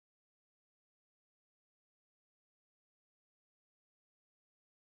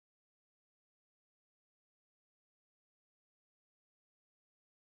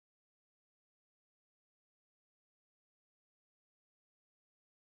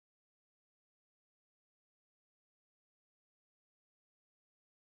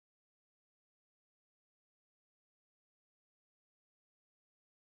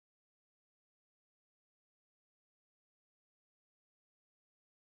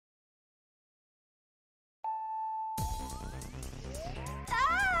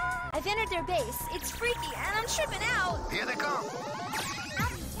I've entered their base. It's freaky, and I'm tripping out. Here they come.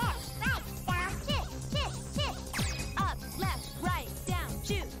 Up, left, right, down,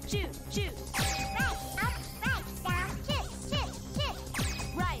 shoot, shoot, shoot.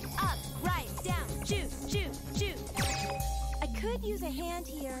 Right, up, right, down, shoot, shoot, shoot. I could use a hand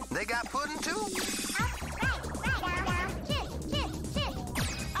here. They got pudding too? Up,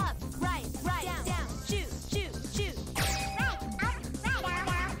 right, down, shoot, shoot, shoot.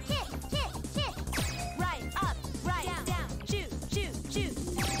 Right, up, right, down, shoot, shoot, shoot.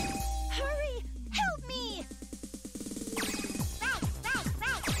 Hurry, help me!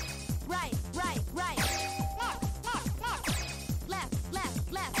 Right, right, right. Left,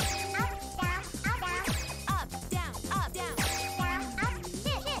 left, left. Up, down, down,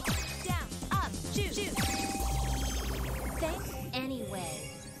 up, shoot, shoot. Thanks anyway.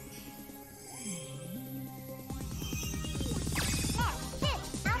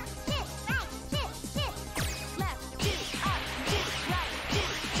 Left, shoot, up, shoot, right, shoot,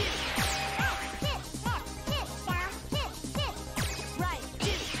 shoot. Right, shoot,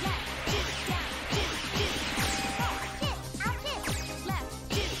 left, shoot, down,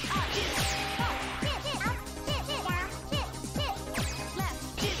 shoot, shoot. Left, shoot, up, shoot.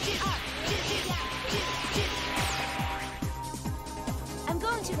 Left, shoot, up, shoot, down, shoot, shoot. I'm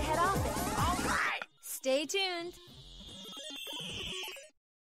going to the head office. All right. Stay tuned.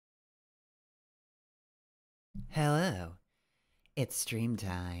 Hello, it's stream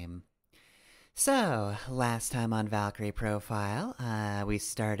time. So, last time on Valkyrie Profile, we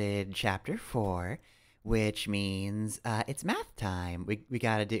started Chapter 4, which means it's math time. We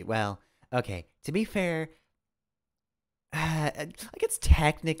gotta do, well, okay, to be fair, like it's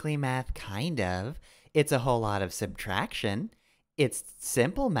technically math, kind of. It's a whole lot of subtraction. It's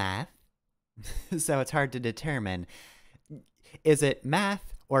simple math, so it's hard to determine. Is it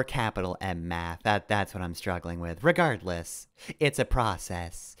math or capital M math? That's what I'm struggling with. Regardless, it's a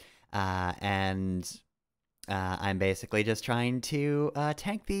process. And I'm basically just trying to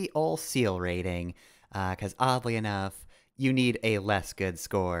tank the ol' seal rating, because oddly enough, you need a less good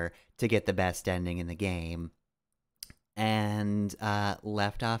score to get the best ending in the game. And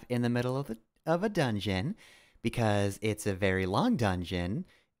left off in the middle of a dungeon, because it's a very long dungeon.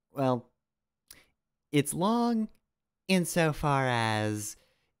 Well, it's long insofar as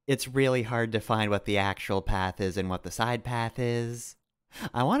it's really hard to find what the actual path is and what the side path is.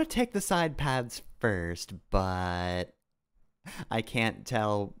 I want to take the side paths first, but I can't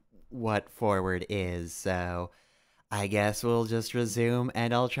tell what forward is, so I guess we'll just resume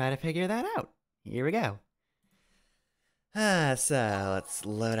and I'll try to figure that out. Here we go. So let's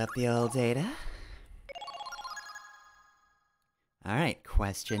load up the old data. Alright,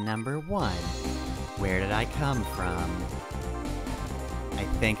 question number 1. Where did I come from? I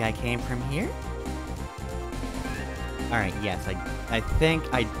think I came from here? Alright, yes, I think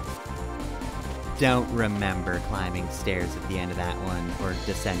I don't remember climbing stairs at the end of that one, or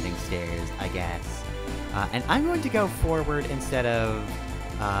descending stairs, I guess. And I'm going to go forward instead of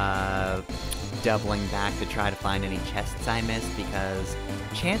doubling back to try to find any chests I missed, because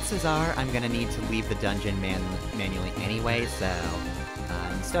chances are I'm going to need to leave the dungeon manually anyway, so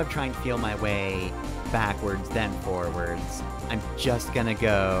instead of trying to feel my way backwards then forwards, I'm just going to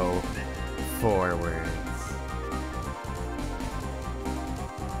go forwards.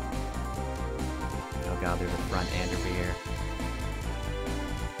 Oh god, there's a front and a rear.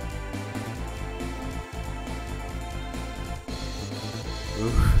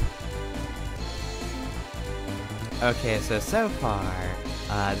 Ooh. Okay, so far,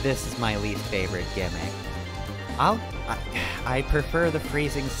 this is my least favorite gimmick. I prefer the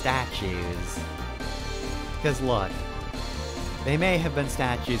freezing statues. Because look, they may have been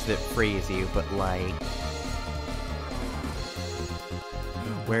statues that freeze you, but like,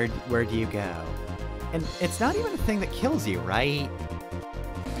 where do you go? And it's not even a thing that kills you, right?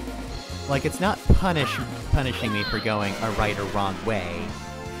 Like, it's not punishing me for going a right or wrong way.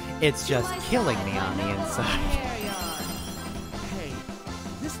 It's just killing me on the inside. Hey,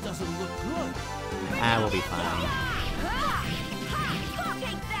 this doesn't look good. I will be fine.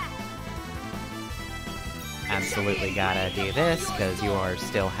 Absolutely gotta do this, because you are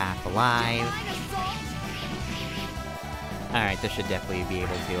still half alive. Alright, this should definitely be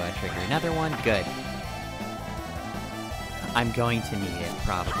able to trigger another one. Good. I'm going to need it,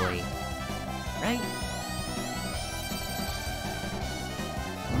 probably. Right?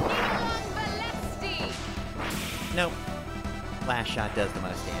 Nope. Last shot does the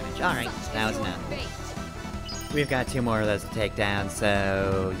most damage. Alright, that was enough. We've got 2 more of those to take down,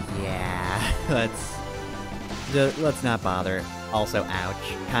 so yeah. Let's not bother. Also, ouch.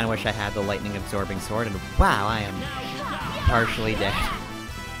 Kinda wish I had the lightning absorbing sword, and wow, I am partially dead.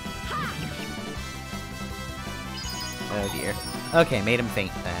 Oh dear. Okay, made him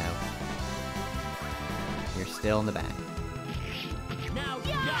faint, though. You're still in the back.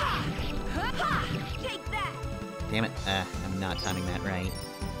 Take that. Damn it. I'm not timing that right.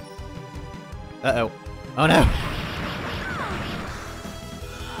 Uh-oh. Oh no!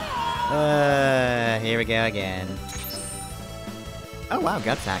 Here we go again. Oh wow,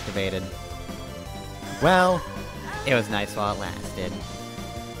 Guts activated. Well, it was nice while it lasted.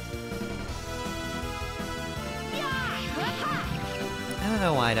 I don't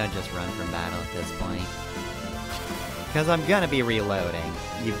know why I don't just run from battle at this point. Because I'm gonna be reloading.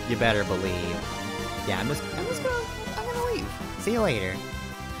 You better believe. Yeah, I'm gonna leave. See you later.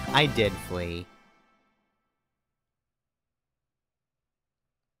 I did flee.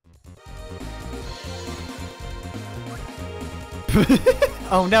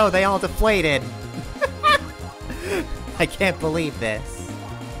 Oh no, they all deflated! I can't believe this.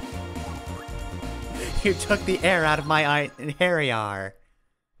 You took the air out of my Harrier.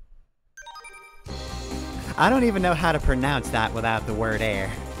 I don't even know how to pronounce that without the word air.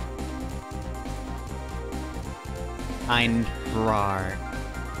 Einhrar.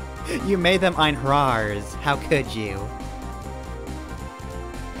 You made them Einhrars. How could you?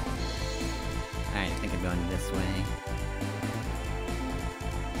 Alright, I think I'm going this way.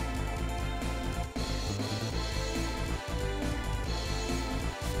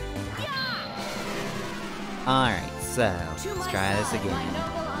 Alright, so, let's try this again.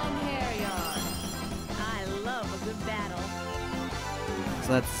 I love a good battle.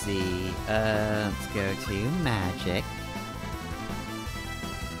 So let's see, let's go to magic.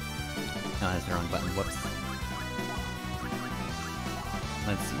 Oh, that's the wrong button, whoops.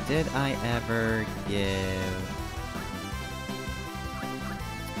 Let's see, did I ever give...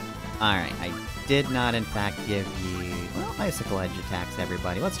 Alright, I did not in fact give you... Well, Icicle Edge attacks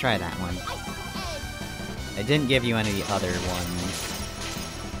everybody. Let's try that one. I didn't give you any of the other ones.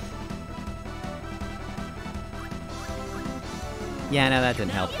 Yeah, no, that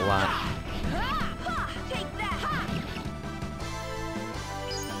didn't help a lot.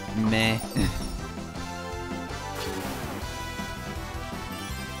 Meh.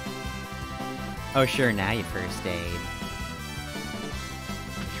 Oh sure, now you first aid.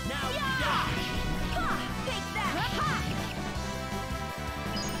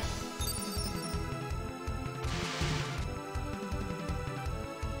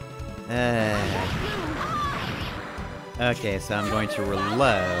 Okay, so I'm going to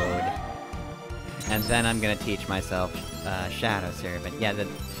reload. And then I'm gonna teach myself, Shadow Servant. Yeah,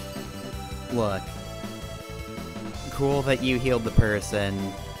 look. Cool that you healed the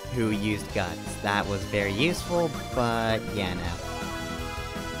person who used guns. That was very useful, but yeah, no.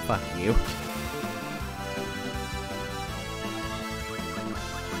 Fuck you.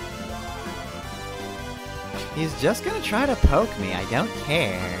 He's just gonna try to poke me, I don't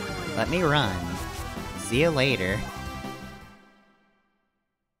care. Let me run. See you later.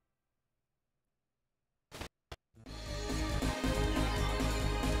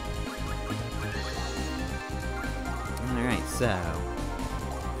 Alright, so...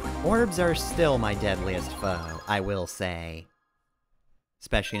 Orbs are still my deadliest foe, I will say.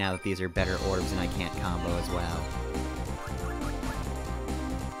 Especially now that these are better orbs and I can't combo as well.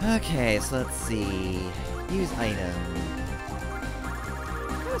 Okay, so let's see... Use item.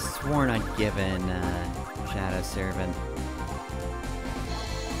 I could have sworn I'd given Shadow Servant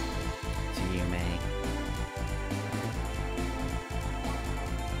to you, May.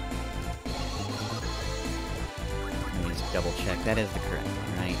 Let me just double check. That is the correct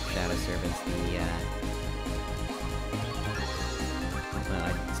one, right? Shadow Servant's the well,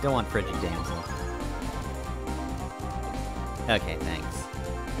 I still want Frigid Damsel. Okay, thanks.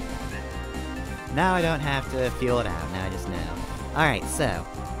 Now I don't have to feel it out, now I just know. Alright, so...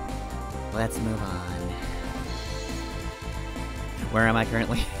 Let's move on. Where am I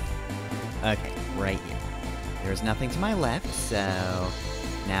currently? Okay, right here. There's nothing to my left, so...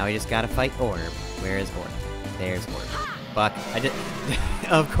 Now we just gotta fight Orb. Where is Orb? There's Orb. Fuck, I did...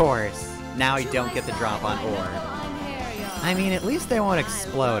 Of course! Now I don't get the drop on Orb. I mean, at least they won't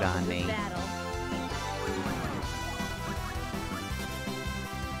explode on me.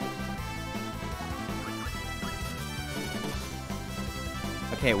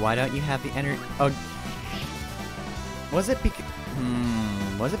 Okay, why don't you have the energy? Oh, was it because?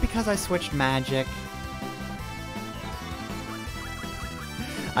 Was it because I switched magic?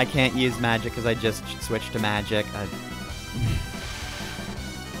 I can't use magic because I just switched to magic.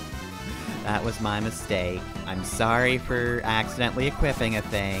 That was my mistake. I'm sorry for accidentally equipping a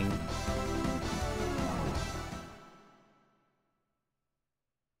thing.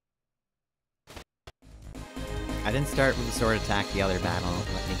 I didn't start with the sword attack the other battle.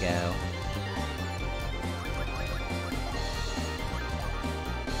 Let me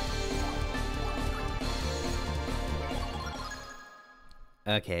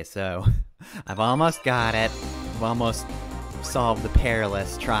go. Okay, so I've almost got it. I've almost solved the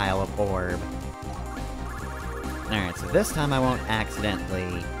perilous trial of Orb. Alright, so this time I won't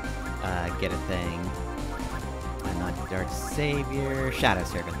accidentally get a thing. I'm not Dark Savior. Shadow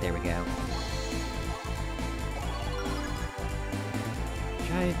Servant, there we go.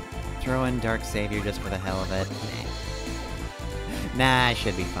 Should I throw in Dark Savior just for the hell of it? Nah, I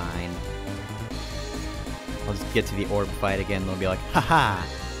should be fine. I'll just get to the Orb fight again and they'll be like, haha!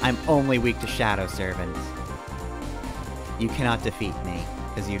 I'm only weak to Shadow Servant. You cannot defeat me,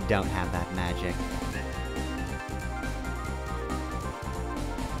 because you don't have that magic.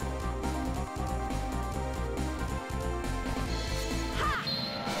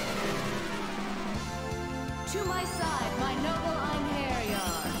 To my side, my noble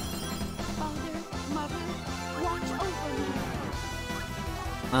Einherjar. Father, mother, watch over me.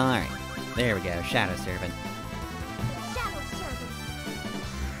 Alright, there we go, Shadow Servant. Shadow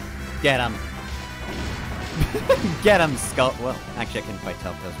Servant. Get him! Get him, skull! Well, actually I couldn't quite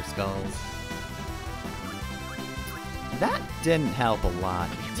tell if those were skulls. That didn't help a lot,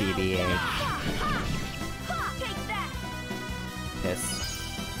 TBH. Take that. Piss.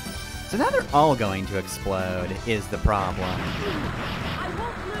 So now they're all going to explode, is the problem. I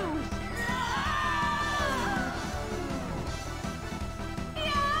won't lose.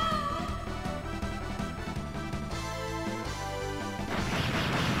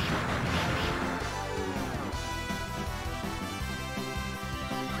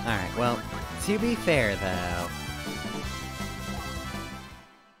 Alright, well, to be fair, though...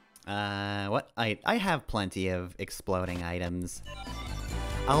 what? I have plenty of exploding items.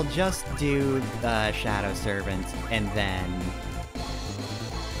 I'll just do Shadow Servant, and then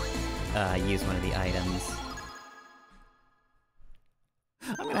use one of the items.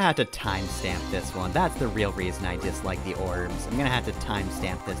 I'm gonna have to timestamp this one. That's the real reason I dislike the Orbs. I'm gonna have to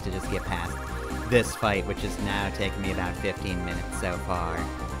timestamp this to just get past this fight, which has now taken me about 15 minutes so far.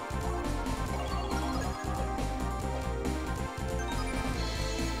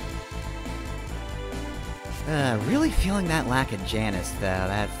 Really feeling that lack of Janus,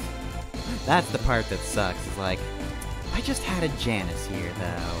 though. That's the part that sucks, is like, if I just had a Janus here,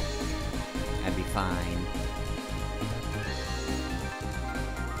 though, I'd be fine.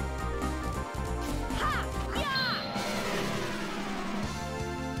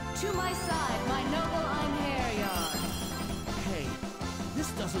 To my side, my noble Einherjar. Hey,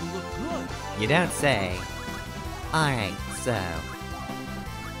 this doesn't look good. You don't say. Alright, so...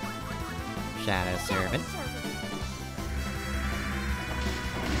 Shadow Servant.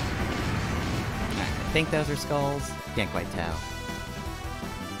 I think those are skulls. Can't quite tell.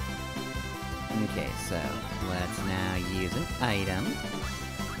 Okay, so let's now use an item.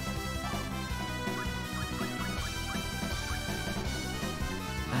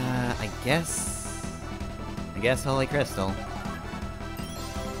 I guess Holy Crystal.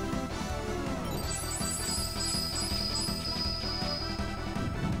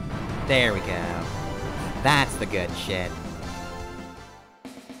 There we go. That's the good shit.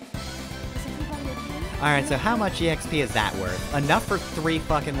 Alright, so how much EXP is that worth? Enough for 3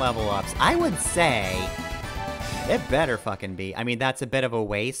 fucking level ups. I would say... It better fucking be. I mean, that's a bit of a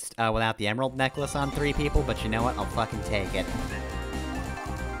waste without the Emerald Necklace on 3 people, but you know what? I'll fucking take it.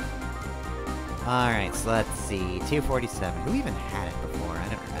 Alright, so let's see. 247. Who even had it before? I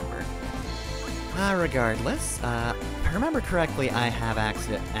don't remember. Regardless, if I remember correctly, I have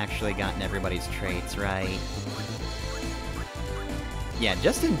actually gotten everybody's traits, right? Yeah,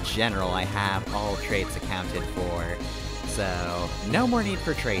 just in general, I have all traits accounted for. So, no more need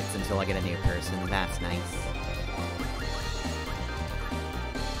for traits until I get a new person. That's nice.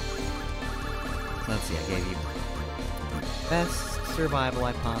 So let's see, I gave you best survival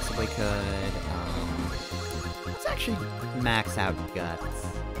I possibly could. Let's actually max out guts.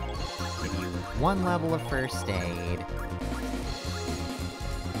 Give you 1 level of first aid.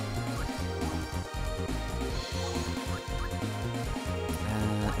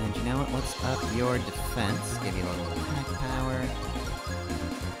 And you know what? Let's up your defense. Give you a little attack power.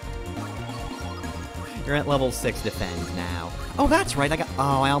 You're at level 6 defend now. Oh, that's right.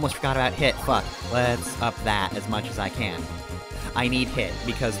 I almost forgot about hit. Fuck. Let's up that as much as I can. I need hit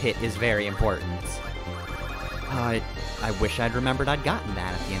because hit is very important. I wish I'd remembered I'd gotten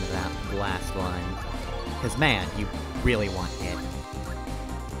that at the end of that last one. Because, man, you really want it.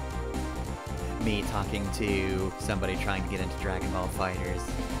 Me talking to somebody trying to get into Dragon Ball Fighters.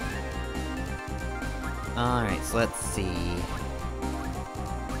 Alright, so let's see.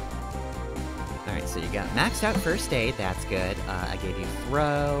 Alright, so you got maxed out first aid, that's good. I gave you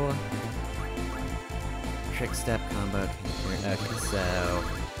throw. Trick step combo. Okay, so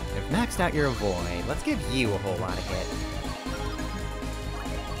I've maxed out your avoid. Let's give you a whole lot of hit.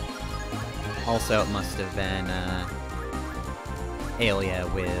 Also, it must have been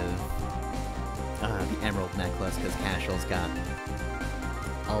Aelia with the Emerald Necklace, because Casual's got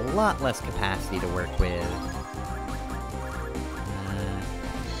a lot less capacity to work with.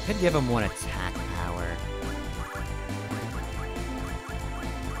 Could give him one attack power.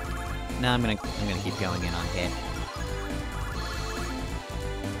 No, I'm gonna keep going in on hit.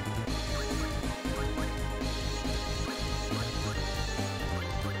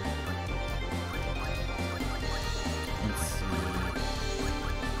 Let's see.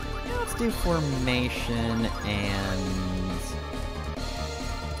 Yeah, let's do formation and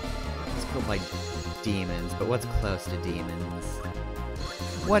it's killed by demons, but what's close to demons?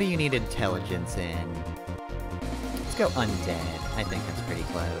 What do you need intelligence in? Let's go undead. I think that's pretty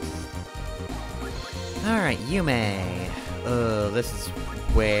close. Alright, Yume. This is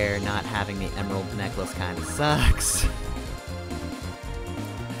where not having the Emerald Necklace kind of sucks.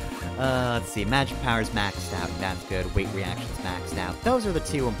 Let's see. Magic power's maxed out. That's good. Weight reaction's maxed out. Those are the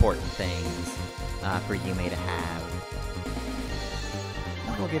two important things for Yume to have.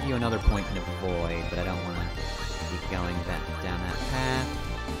 We'll give you another point in Avoid, but I don't want to keep going down that path.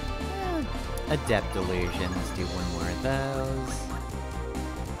 Adept Illusion. Let's do one more of those.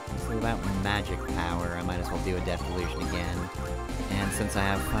 So without magic power, I might as well do Adept Illusion again. And since I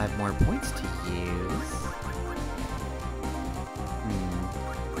have 5 more points to use...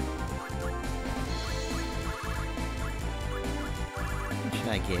 What should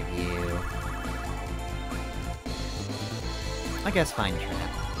I give you? I guess Fine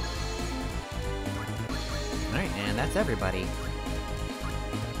Trap. Alright, and that's everybody.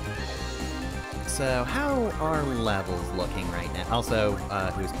 So, how are levels looking right now? Also,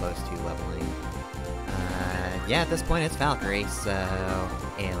 who's close to leveling? Yeah, at this point it's Valkyrie, so...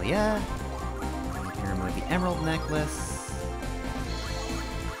 Aelia. You can remove the Emerald Necklace.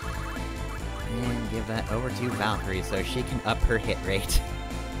 And give that over to Valkyrie so she can up her hit rate.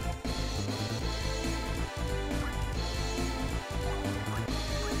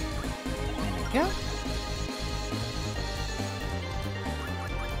 There we go.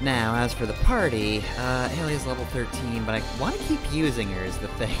 Now, as for the party, Aelia's level 13, but I want to keep using her is the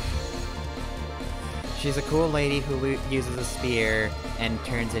thing. She's a cool lady who uses a spear and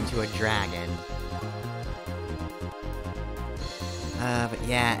turns into a dragon. But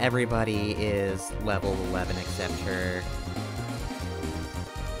yeah, everybody is level 11 except her.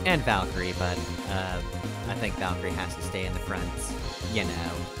 And Valkyrie, but I think Valkyrie has to stay in the front. You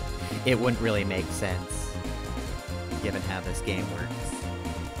know, it wouldn't really make sense, given how this game works.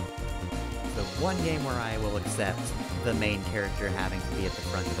 The one game where I will accept the main character having to be at the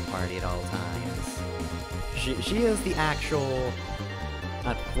front of the party at all times. She is the actual,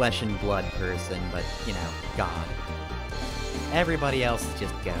 not flesh and blood person, but, you know, God. Everybody else is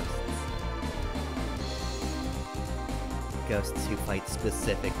just ghosts. Ghosts who fight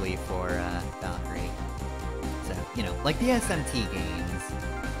specifically for, Valkyrie. So, you know, like the SMT games.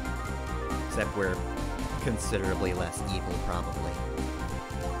 Except we're considerably less evil, probably.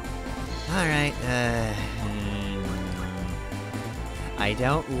 Alright, I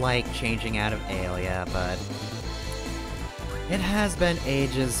don't like changing out of Aelia, but it has been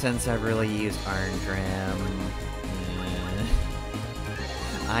ages since I've really used Arngrim.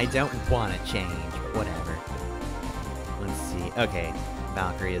 I don't want to change, but whatever. Let's see. Okay,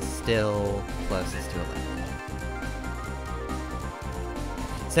 Valkyrie is still closest to 11.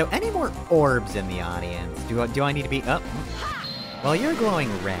 So, any more orbs in the audience? Do I need to be up? Well, you're glowing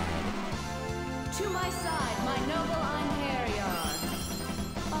red. To my side, my noble Einherjar.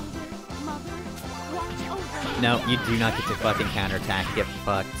 Father, mother, watch over me. No, you do not get to fucking counterattack. Get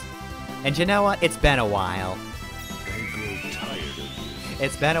fucked. And you know what? It's been a while. I grow tired of you.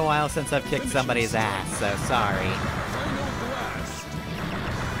 It's been a while since I've kicked somebody's ass, so sorry. Final blast.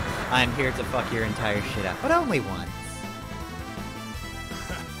 I'm here to fuck your entire shit up, but only once.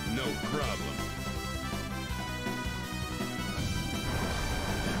 No problem.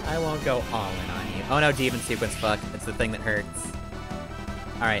 I won't go all in on you. Oh no, Demon Sequence fuck. It's the thing that hurts.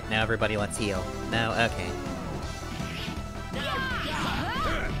 Alright, now everybody let's heal. No, okay.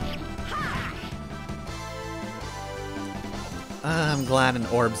 I'm glad an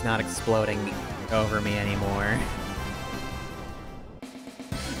orb's not exploding over me anymore.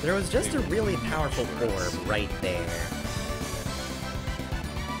 There was just a really powerful orb right there.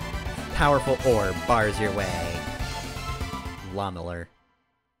 Powerful orb bars your way. Lummeler.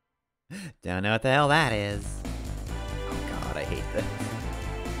 Don't know what the hell that is. Oh god, I hate this.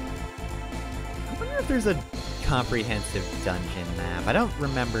 I wonder if there's a comprehensive dungeon map. I don't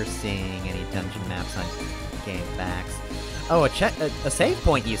remember seeing any dungeon maps on game facts. Oh, a save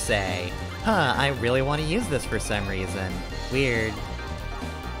point, you say? Huh, I really want to use this for some reason. Weird.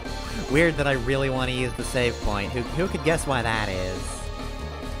 Weird that I really want to use the save point. Who could guess why that is?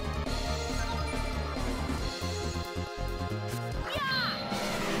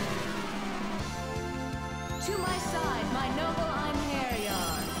 To my side, my noble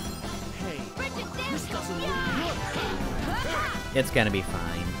Einherjar. Hey, Bridget this Dempsey. doesn't really look. It's gonna be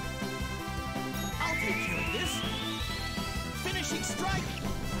fine. I'll take care of this. Finishing strike.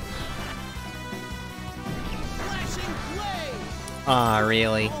 Flashing blade. Aw,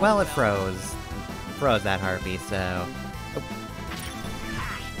 really? Well, it froze. Froze that harpy, so... Oh.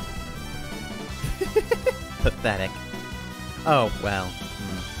 Pathetic. Oh, well.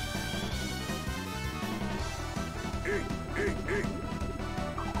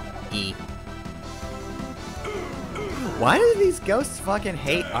 E. Why do these ghosts fucking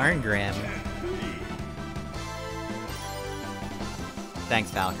hate Arngrim? Thanks,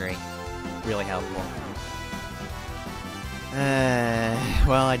 Valkyrie. Really helpful.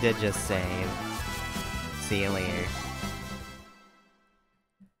 Well, I did just save. See you later.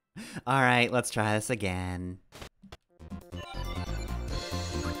 Alright, let's try this again.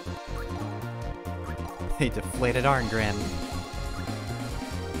 They deflated Arngrim.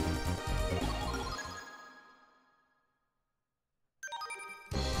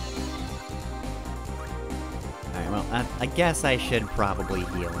 Alright, well, I guess I should probably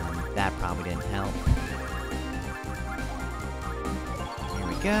heal him. That probably didn't help. Here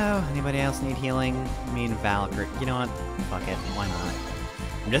we go. Anybody else need healing? I mean, Valkyrie. You know what? Fuck it. Why not?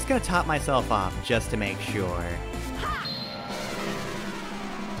 I'm just gonna top myself off just to make sure.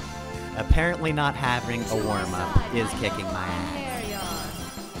 Apparently not having a warm-up is kicking my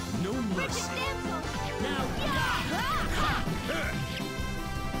ass. No mercy. Now, I grow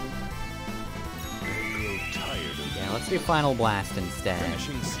tired of Yeah, let's do Final Blast instead.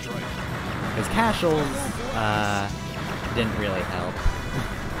 finishing strike. Because Casuals, didn't really help.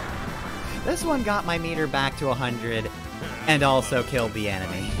 This one got my meter back to 100, and also killed the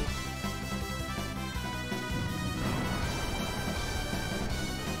enemy.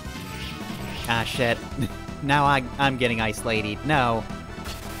 Ah, shit. Now I'm getting Ice Ladied. No.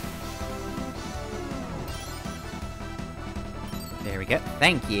 There we go.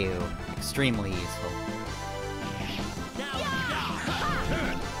 Thank you. Extremely useful.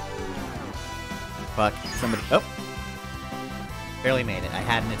 Fuck. Somebody... Oh! Barely made it. I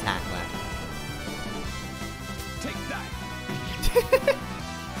had an attack left. Take that.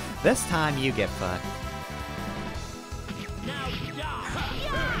 This time you get fucked.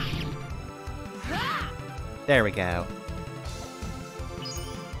 There we go.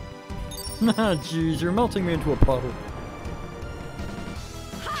 Ah, jeez, you're melting me into a puddle.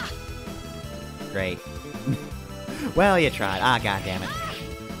 Great. Well, you tried. Ah, goddammit.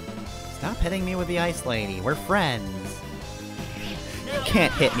 Stop hitting me with the Ice Lady. We're friends. You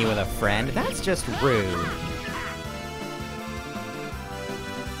can't hit me with a friend. That's just rude.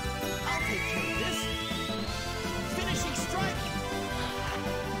 I'll take care of this. Finishing strike.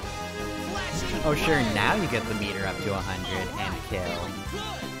 Flashing Oh, sure, blade. now you get the meter up to 100 and kill.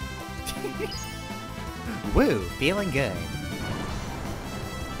 Good. Woo, feeling good.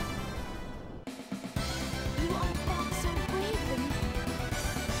 You all fought so bravely.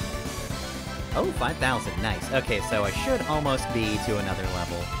 Oh, 5,000, nice. Okay, so I should almost be to another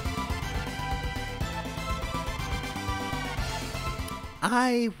level.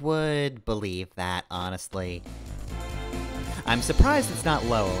 I would believe that, honestly. I'm surprised it's not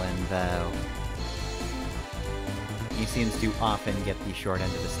Lowland, though. He seems to often get the short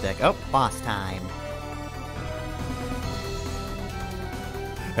end of the stick. Oh, boss time.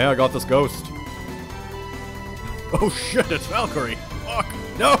 Hey, I got this ghost. Oh shit, it's Valkyrie! Fuck,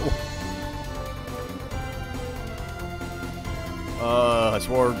 no! I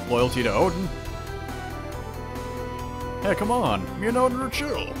swore loyalty to Odin. Hey, come on, me and Odin are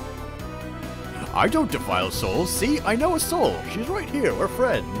chill. I don't defile souls, see? I know a soul. She's right here, we're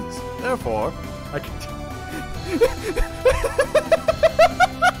friends. Therefore, I can...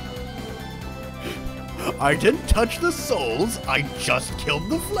 I didn't touch the souls, I just killed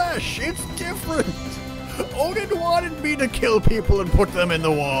the flesh. It's different. Odin wanted me to kill people and put them in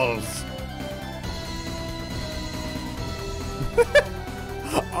the walls.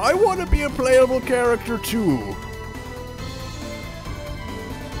 I want to be a playable character too.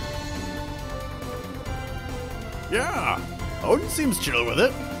 Yeah, Odin seems chill with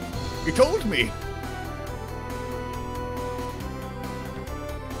it. He told me.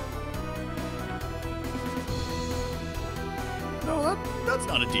 No, that's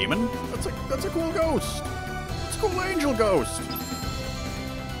not a demon. That's a cool ghost. It's a cool angel ghost.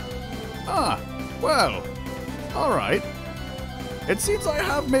 Ah, well, all right. It seems I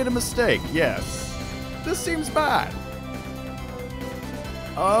have made a mistake, yes. This seems bad.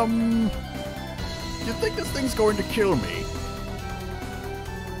 You think this thing's going to kill me?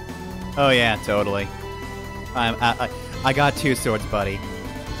 Oh yeah, totally. I got 2 swords, buddy.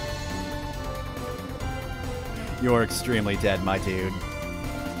 You're extremely dead, my dude.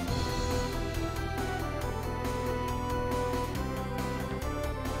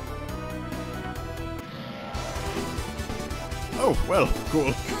 Oh, well,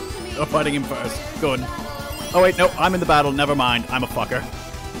 cool. You're fighting him first. Good. Oh wait, no, I'm in the battle. Never mind. I'm a fucker.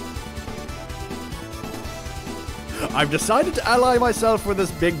 I've decided to ally myself with this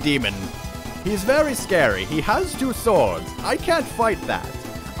big demon. He's very scary. He has 2 swords. I can't fight that.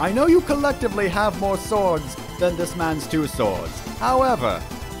 I know you collectively have more swords than this man's 2 swords. However,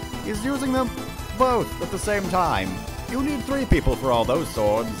 he's using them both at the same time. You need 3 people for all those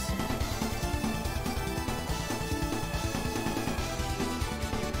swords.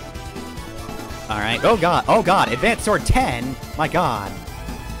 Alright, oh god, advanced sword 10? My god.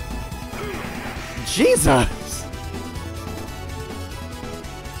 Jesus!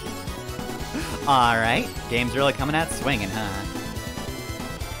 Alright, game's really coming out swinging, huh?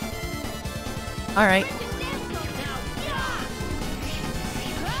 Alright.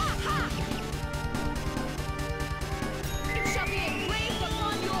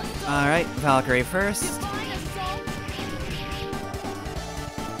 Alright, Valkyrie first.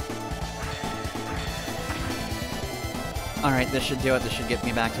 Alright, this should do it. This should get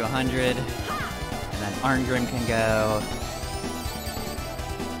me back to 100. And then Arngrim can go.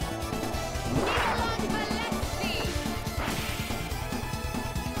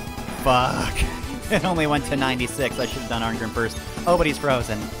 Fuck. It only went to 96. I should have done Arngrim first. Oh, but he's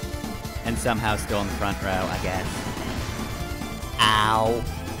frozen. And somehow still in the front row, I guess. Ow.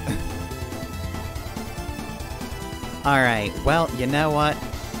 Alright, well, you know what?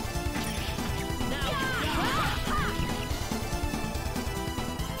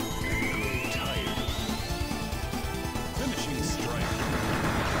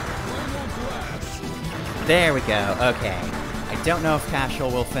 There we go, okay. I don't know if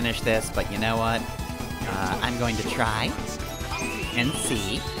Casual will finish this, but you know what? I'm going to try and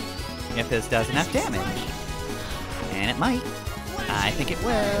see if this does enough damage. And it might. I think it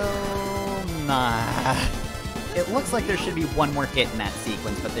will. Nah. It looks like there should be one more hit in that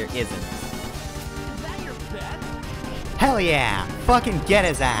sequence, but there isn't. Is that your bet? Hell yeah! Fucking get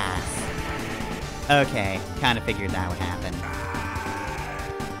his ass! Okay, kinda figured that would happen.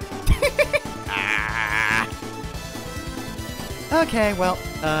 Okay, well,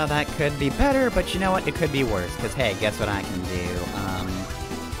 that could be better, but you know what? It could be worse, because hey, guess what I can do?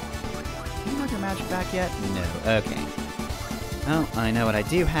 Can you have your magic back yet? No, okay. Oh, I know what I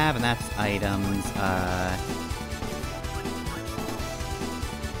do have, and that's items,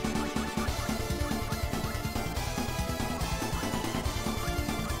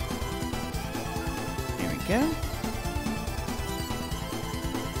 Here we go.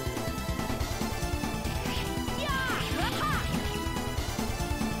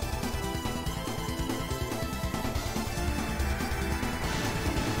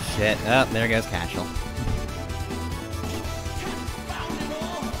 Shit. Oh, there goes Cashel.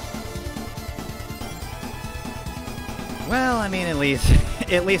 Well, I mean, at least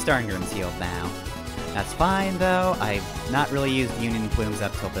Arngrim's healed now. That's fine, though. I've not really used Union Plumes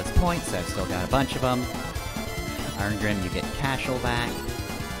up till this point, so I've still got a bunch of them. Arngrim, you get Cashel back.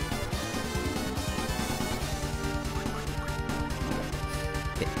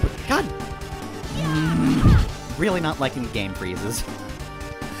 God! Really not liking the game freezes.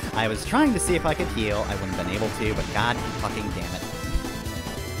 I was trying to see if I could heal. I wouldn't have been able to, but god fucking damn it.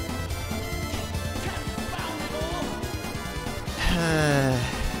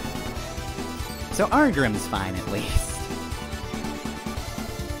 So Arngrim's fine, at least.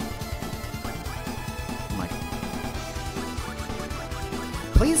 I'm like,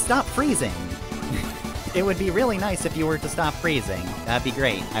 please stop freezing. It would be really nice if you were to stop freezing. That'd be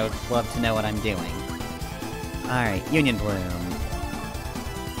great. I would love to know what I'm doing. Alright, Union Bloom.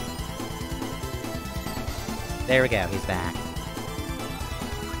 There we go, he's back.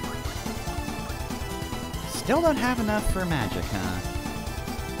 Still don't have enough for magic, huh?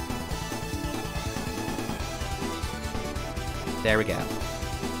 There we go.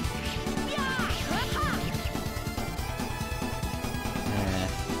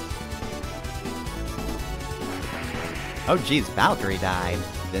 Oh geez, Valkyrie died.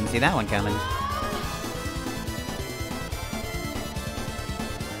 Didn't see that one coming.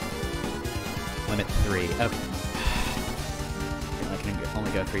 Limit 3. Okay. I can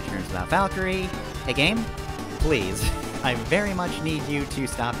only go 3 turns without Valkyrie. Hey game, please. I very much need you to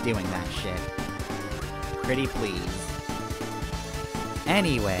stop doing that shit. Pretty please.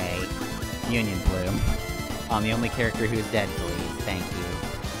 Anyway, Union Plume. On the only character who's dead, please. Thank you.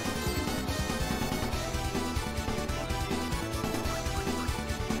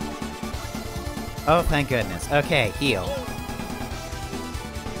 Oh, thank goodness. Okay, heal.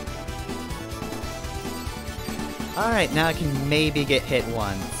 Alright, now I can maybe get hit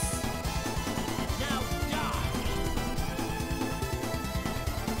once.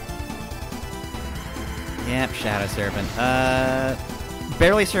 Yep, Shadow Serpent.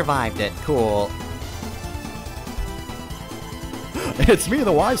 Barely survived it. Cool. It's me,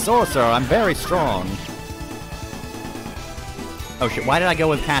 the wise sorcerer. I'm very strong. Oh shit, why did I go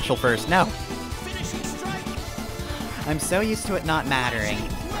with Cashel first? No! I'm so used to it not mattering.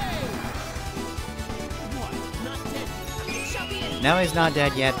 No, he's not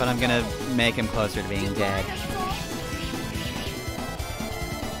dead yet, but I'm gonna make him closer to being dead.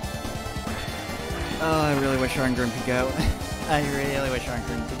 Oh, I really wish Arngrim could go. I really wish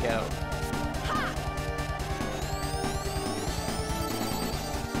Arngrim could go.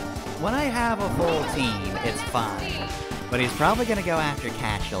 When I have a full team, it's fine. But he's probably gonna go after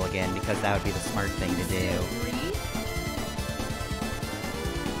Cashel again, because that would be the smart thing to do.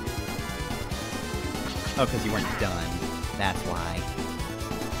 Oh, because you weren't done. That's why.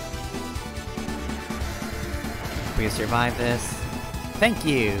 We survive this. Thank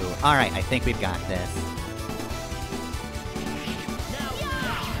you! Alright, I think we've got this.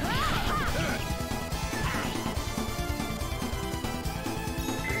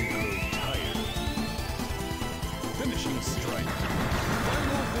 Finishing strike.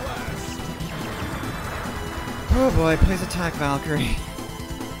 Final blast. Oh boy, please attack Valkyrie.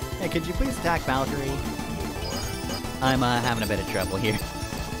 Hey, could you please attack Valkyrie? I'm having a bit of trouble here.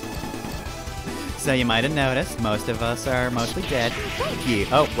 So you might have noticed, most of us are mostly dead. Thank you!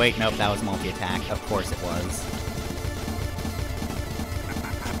 Oh, wait, nope, that was multi-attack. Of course it was.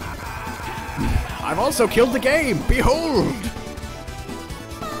 I've also killed the game! Behold!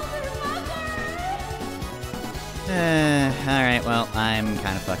 Alright, well, I'm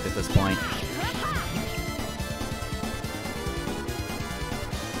kind of fucked at this point.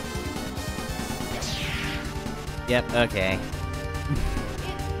 Yep, okay.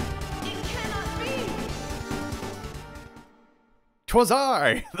 It cannot be. 'Twas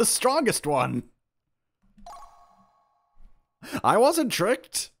I, the strongest one! I wasn't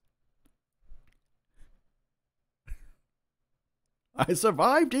tricked! I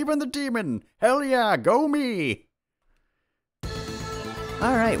survived even the demon! Hell yeah, go me!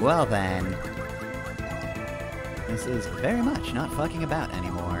 Alright, well then. This is very much not fucking about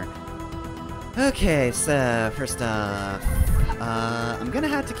anymore. Okay, so, first off, I'm gonna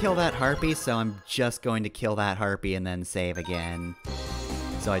have to kill that harpy, so I'm just going to kill that harpy and then save again.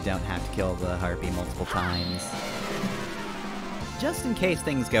 So I don't have to kill the harpy multiple times. Just in case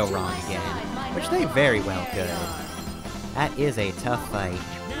things go wrong again, which they very well could. That is a tough fight.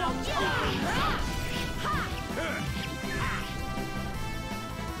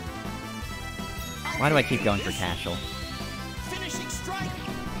 Why do I keep going for Cashel? Finishing strike.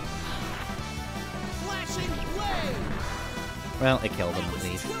 Flashing blade. Well, it killed him at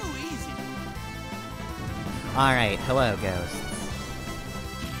least. Too easy. Alright, hello, ghosts.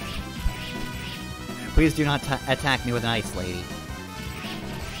 Please do not attack me with an ice lady.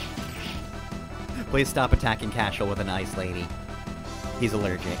 Please stop attacking Cashel with an ice lady. He's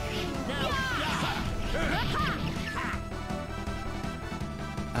allergic.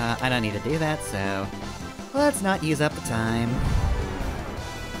 I don't need to do that, so let's not use up the time.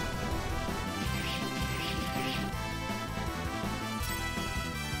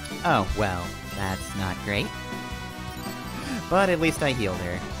 Oh, well, that's not great. But at least I healed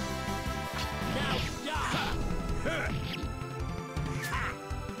her.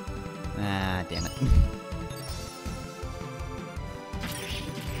 Ah, damn it.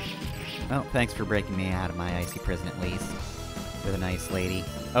 Well, thanks for breaking me out of my icy prison at least. With an ice lady.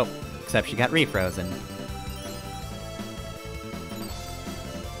 Oh, except she got refrozen.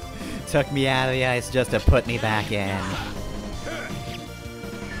 took me out of the ice just to put me back in.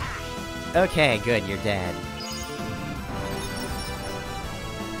 Okay, good, you're dead.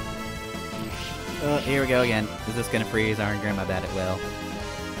 Oh, here we go again. Is this gonna freeze Arngrim? I bet it will.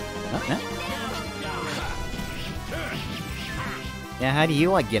 Oh, no. Yeah, how do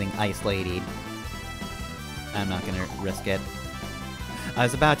you like getting ice ladied? I'm not gonna risk it. I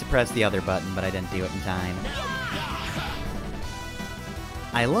was about to press the other button, but I didn't do it in time.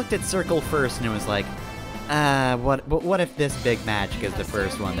 I looked at circle first and it was like, what if this big magic is the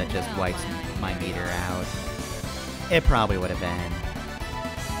first one that just wipes my meter out? It probably would have been.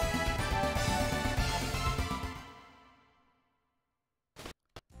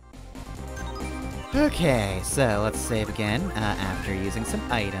 Okay, so let's save again, after using some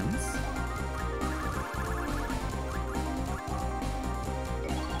items.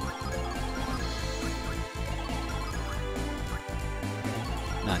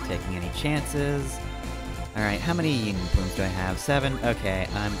 Not taking any chances. Alright, how many Union Plumes do I have? 7? Okay,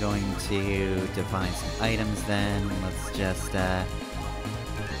 I'm going to define some items then. Let's just,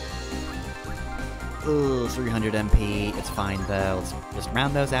 ooh, 300 MP. It's fine though. Let's just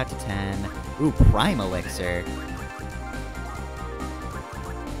round those out to 10. Ooh, Prime Elixir.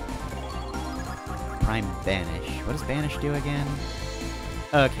 Prime Banish. What does Banish do again?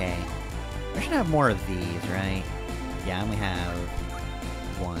 Okay. I should have more of these, right? Yeah, I only have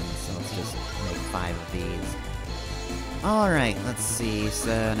 1, so let's just make 5 of these. Alright, let's see.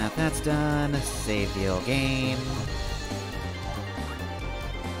 So now that's done. Save the old game.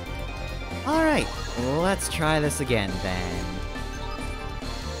 Alright, let's try this again then.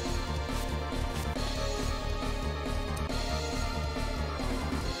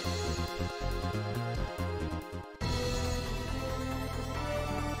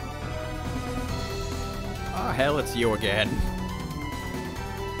 Ah, hell, it's you again.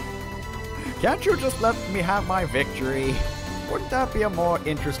 Can't you just let me have my victory? Wouldn't that be a more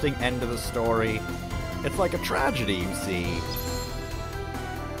interesting end to the story? It's like a tragedy, you see.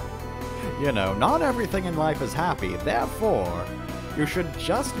 You know, not everything in life is happy, therefore, you should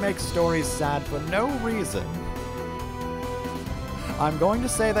just make stories sad for no reason. I'm going to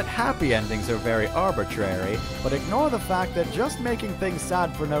say that happy endings are very arbitrary, but ignore the fact that just making things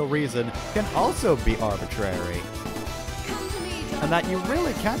sad for no reason can also be arbitrary. And that you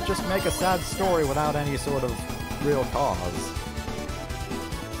really can't just make a sad story without any sort of real cause.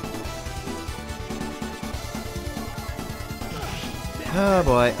 Oh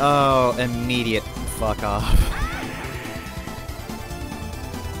boy, oh, immediate fuck off.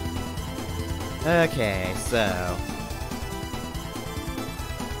 Okay, so...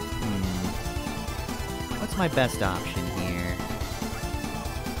 What's my best option here?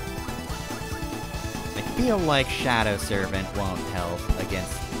 I feel like Shadow Servant won't help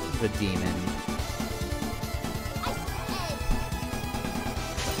against the demon.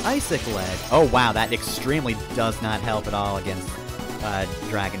 Icicle Edge. Oh wow, that extremely does not help at all against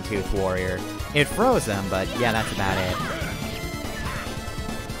Dragon Tooth Warrior. It froze him, but yeah, that's about it.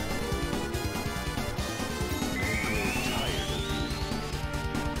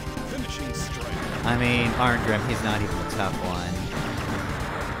 I mean, Arngrim, he's not even the tough one.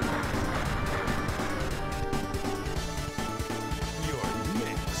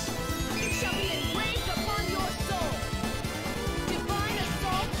 It shall be engraved upon your soul. Divine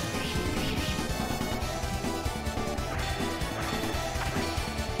assault.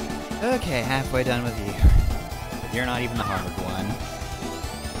 Okay, halfway done with you. But you're not even the hard one.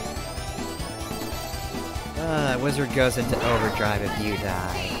 Wizard goes into overdrive if you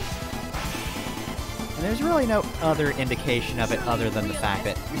die. And there's really no other indication of it other than the fact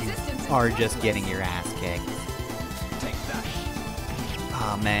that you are just getting your ass kicked. Take that.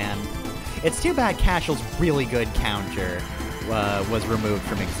 Oh man. It's too bad Cashel's really good counter was removed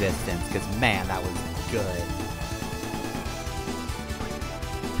from existence, because man, that was good.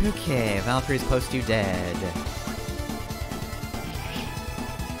 Okay, Valkyrie's close to dead.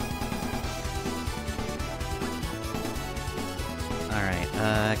 Alright,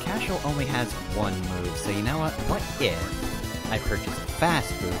 Cashel only has 1 move, so you know what? What if I purchased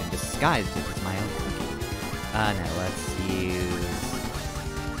fast food and disguised it as my own cooking? No, let's use...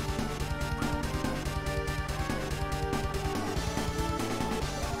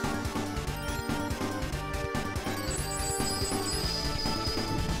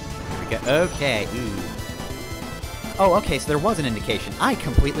 Okay, ooh. Oh, okay, so there was an indication. I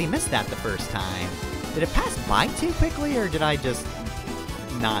completely missed that the first time. Did it pass by too quickly, or did I just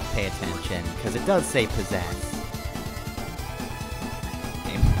not pay attention? Because it does say possess.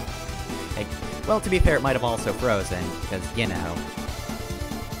 Okay. Well, to be fair, it might have also frozen, because, you know.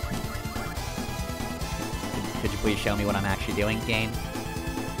 Please show me what I'm actually doing, game.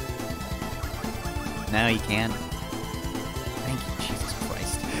 No, you can't. Thank you, Jesus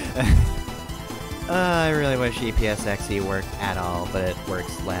Christ. I really wish EPSXE worked at all, but it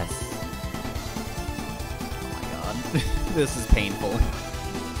works less. Oh my god. This is painful.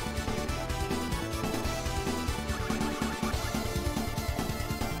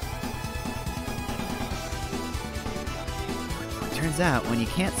 Turns out, when you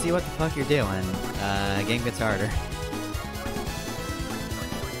can't see what the fuck you're doing, game gets harder.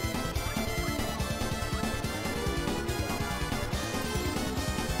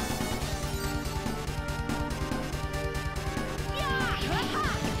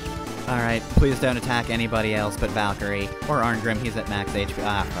 Alright, please don't attack anybody else but Valkyrie. Or Arngrim, he's at max HP.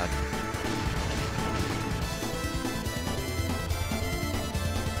 Ah,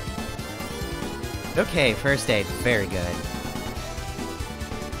 fuck. Okay, first aid. Very good.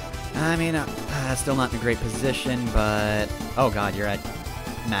 I mean, still not in a great position, but... Oh god, you're at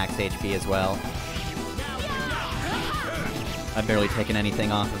max HP as well. I've barely taken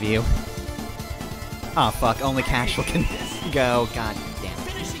anything off of you. Oh fuck, only Casual can go. God damn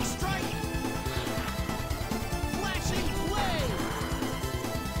it. Finishing strike. Flashing blade.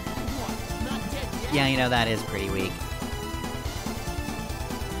 What? Not dead yet? Yeah, you know, that is pretty weak.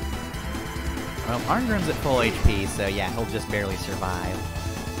 Well, Arngrim's at full HP, so yeah, he'll just barely survive.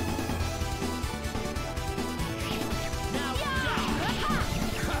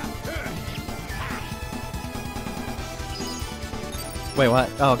 Wait, what?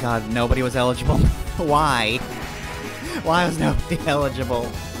 Oh god, nobody was eligible. Why? Why was nobody eligible?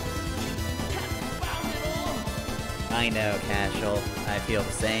 I know, Casual. I feel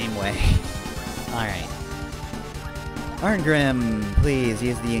the same way. Alright. Arngrim, please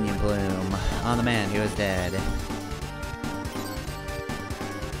use the Union Bloom on the man who is dead.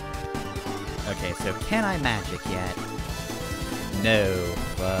 Okay, so can I magic yet? No.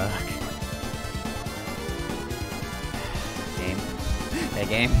 Fuck. Game. Hey,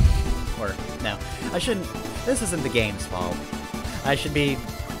 game. Or, no. I shouldn't... This isn't the game's fault. I should be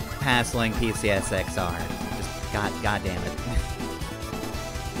hassling PCSXR. Just, god damn it.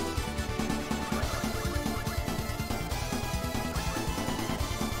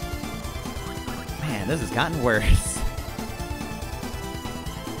 Man, this has gotten worse.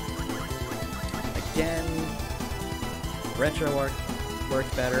 Again, retro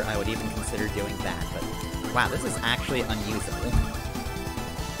worked better. I would even consider doing that, but wow, this is actually unusable.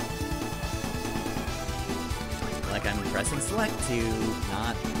 Like I'm pressing select to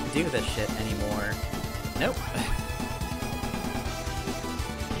not do this shit anymore. Nope.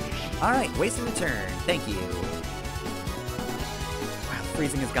 Alright, wasting a turn. Thank you. Wow,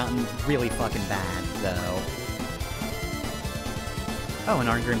 freezing has gotten really fucking bad, though. Oh, and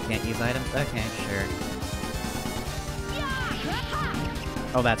Arngrim can't use items? Okay, sure.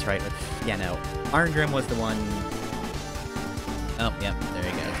 Oh, that's right. Yeah, no. Arngrim was the one... Oh, yep, there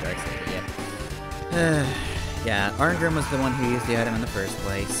he goes. Darksaber, yeah. Yeah, Arngrim was the one who used the item in the first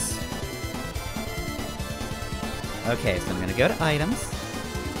place. Okay, so I'm gonna go to items,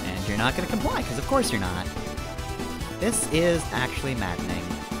 and you're not gonna comply, because of course you're not. This is actually maddening.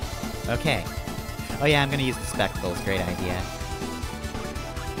 Okay. Oh yeah, I'm gonna use the spectacles, great idea.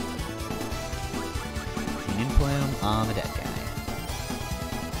 Union Plume on the dead guy.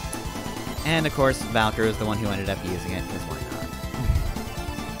 And of course, Valkyrie is the one who ended up using it, because why not?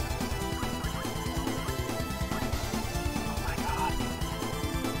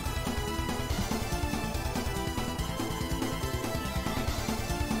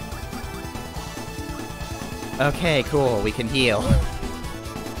 Okay, cool, we can heal.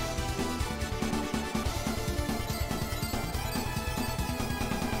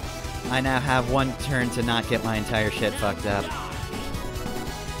 I now have one turn to not get my entire shit fucked up.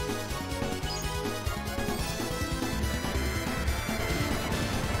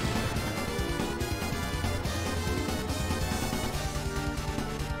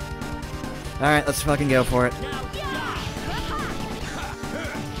 Alright, let's fucking go for it.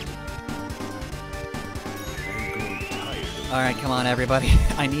 Alright, come on everybody.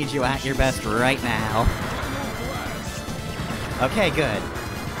 I need you at your best right now. Okay, good.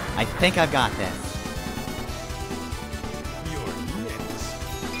 I think I've got this.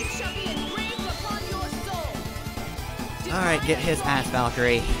 Alright, get his ass,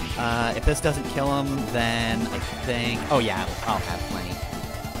 Valkyrie. If this doesn't kill him, then I think... Oh yeah, I'll have plenty.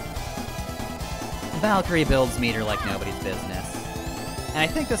 Valkyrie builds meter like nobody's business. And I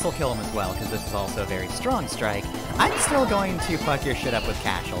think this will kill him as well, because this is also a very strong strike. I'm still going to fuck your shit up with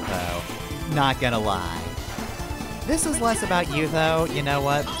Casual, though. Not gonna lie. This is less about you, though. You know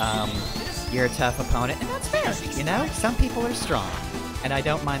what? You're a tough opponent, and that's fair. fair, you know? Some people are strong, and I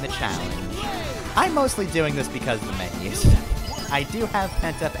don't mind the challenge. I'm mostly doing this because of the menus. I do have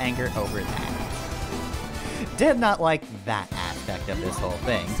pent-up anger over that. Did not like that aspect of this whole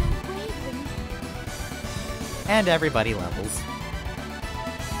thing. And everybody levels.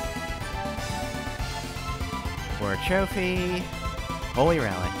 For a trophy, Holy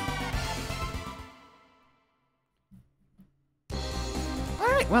Relic.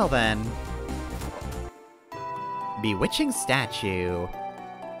 Alright, well then. Bewitching Statue.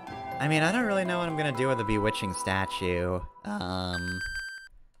 I mean, I don't really know what I'm gonna do with the Bewitching Statue.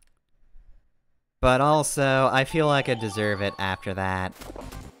 But also, I feel like I deserve it after that.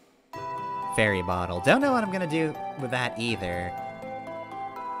 Fairy Bottle. Don't know what I'm gonna do with that either.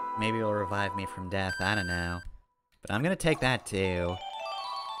 Maybe it'll revive me from death, I don't know. But I'm gonna take that too.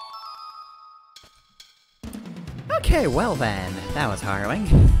 Okay, well then. That was harrowing.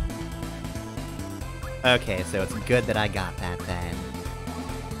 Okay, so it's good that I got that then.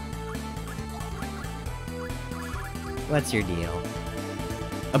 What's your deal?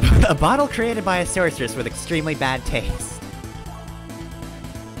 A bottle created by a sorceress with extremely bad taste.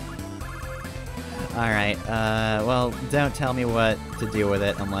 Alright, well, don't tell me what to do with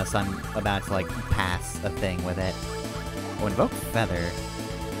it unless I'm about to, like, pass a thing with it. Oh, Invoke Feather.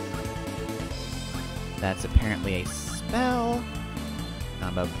 That's apparently a spell.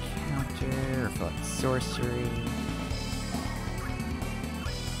 Combo counter, reflect sorcery.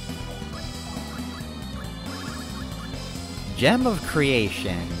 Gem of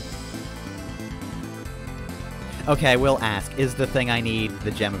Creation. Okay, I will ask, is the thing I need the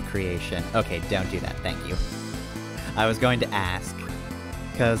Gem of Creation? Okay, don't do that, thank you. I was going to ask,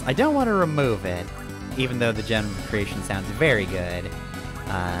 because I don't want to remove it, even though the Gem of Creation sounds very good.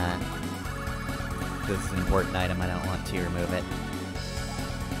 This is an important item, I don't want to remove it.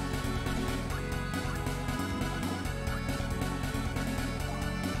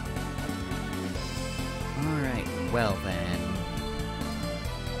 Alright, well then.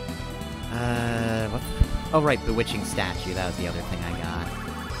 What the... Oh right, Bewitching Statue, that was the other thing I got.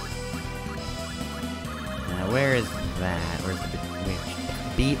 Now, where is that? Where's the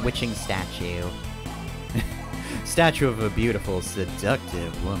Bewitching Statue? Statue of a beautiful,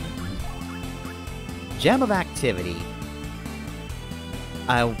 seductive woman. Gem of Activity.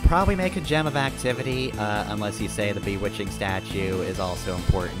 I'll probably make a Gem of Activity, unless you say the Bewitching Statue is also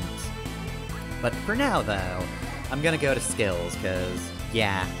important. But for now, though, I'm gonna go to skills, because,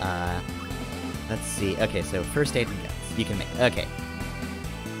 yeah, let's see. Okay, so first aid and guns. You can make... Okay.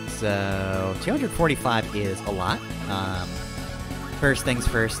 So, 245 is a lot. First things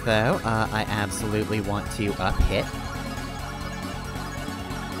first, though, I absolutely want to up hit.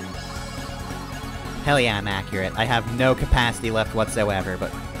 Hell yeah, I'm accurate. I have no capacity left whatsoever, but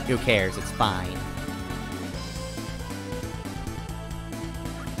who cares? It's fine.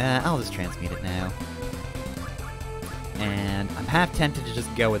 I'll just transmute it now. And I'm half tempted to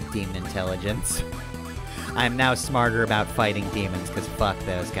just go with Demon Intelligence. I'm now smarter about fighting demons, because fuck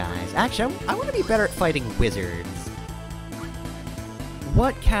those guys. Actually, I want to be better at fighting wizards.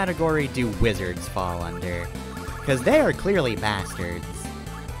 What category do wizards fall under? Because they are clearly bastards.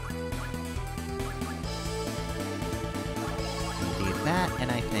 Do that,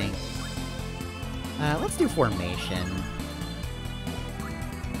 and I think... let's do Formation.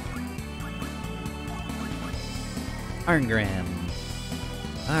 Arngrim.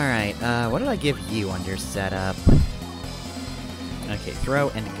 Alright, what did I give you under setup? Okay, throw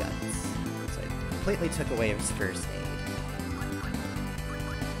and guts. So I completely took away his first aid.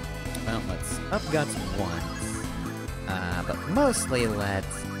 Well, let's up guts once. But mostly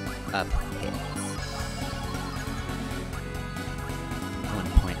let's up hits. 1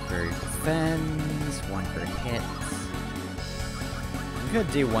 point for defense, 1 for hits. I'm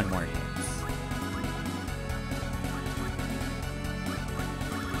gonna do 1 more hit.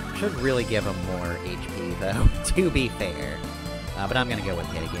 Should really give him more HP, though, to be fair. But I'm gonna go with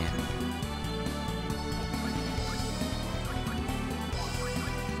hit again.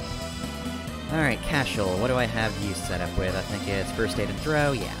 Alright, Cashel, what do I have you set up with? I think it's first aid and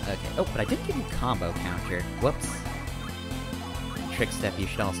throw? Yeah, okay. Oh, but I didn't give you combo counter. Whoops. Trick step you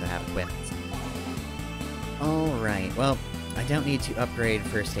should also have equipped. Alright, well, I don't need to upgrade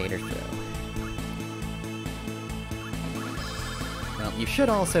first aid or throw. Well, you should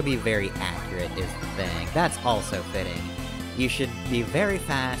also be very accurate, is the thing. That's also fitting. You should be very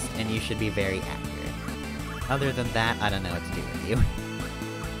fast, and you should be very accurate. Other than that, I don't know what to do with you.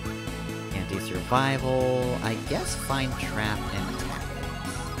 Anti-survival... I guess find trap and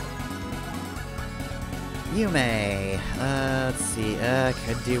tactics. You may... let's see,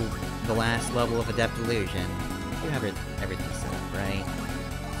 could do the last level of Adept Illusion. You have everything set up, right?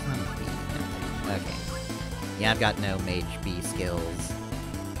 Okay. Yeah, I've got no Mage B skills.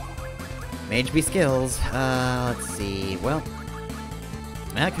 Mage B skills, let's see, well...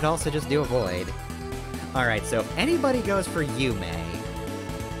 I could also just do Avoid. Alright, so if anybody goes for Yume...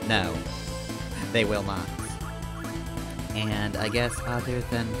 No. They will not. And I guess other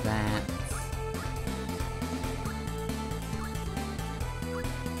than that...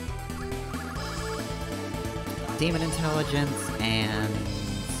 Demon Intelligence and...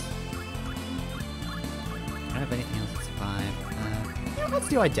 I don't have anything else to survive. Yeah, let's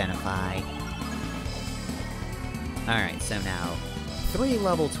do Identify. Alright, so now... 3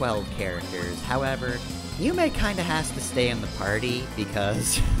 level 12 characters. However, Yume kinda has to stay in the party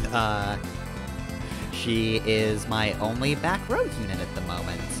because, she is my only back row unit at the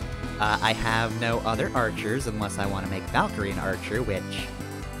moment. I have no other archers unless I want to make Valkyrie an archer, which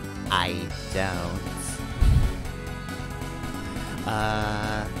I don't.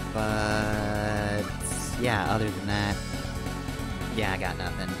 But yeah, other than that, yeah, I got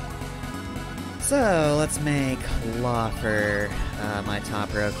nothing. So, let's make Lawfer my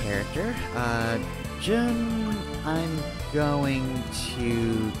top row character. Jim, I'm going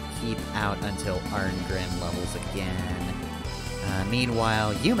to keep out until Arngrim levels again.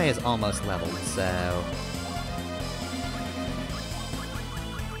 Meanwhile, Yume is almost leveled, so...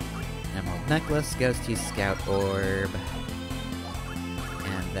 Emerald Necklace goes to Scout Orb.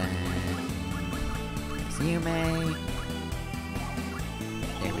 And then... there's Yume.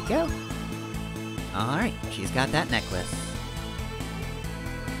 There we go. Alright, she's got that necklace.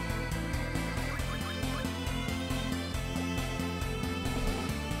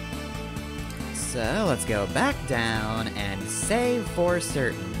 So, let's go back down and save for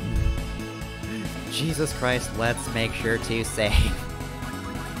certain. Jesus Christ, let's make sure to save.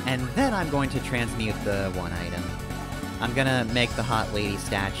 And then I'm going to transmute the one item. I'm gonna make the Hot Lady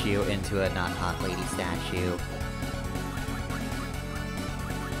statue into a not Hot Lady statue.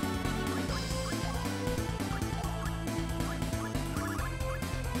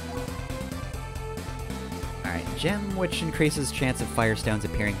 Gem, which increases chance of firestones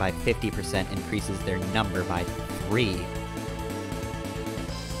appearing by 50%, increases their number by 3.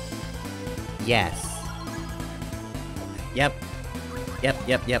 Yes. Yep.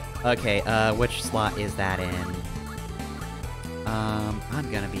 Yep. Okay, which slot is that in?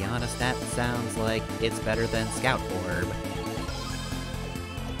 I'm gonna be honest, that sounds like it's better than Scout Orb.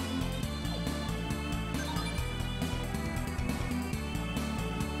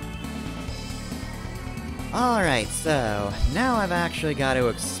 Alright, so, now I've actually got to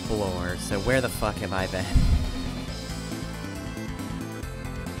explore, so where the fuck have I been?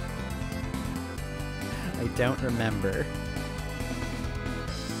 I don't remember.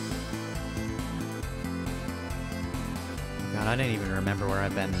 God, I didn't even remember where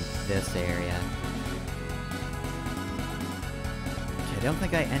I've been in this area. Okay, I don't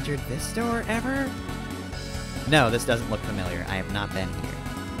think I entered this door ever? No, this doesn't look familiar. I have not been here.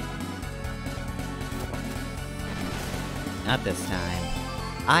 Not this time.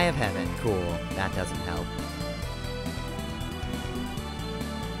 Eye of Heaven, cool. That doesn't help.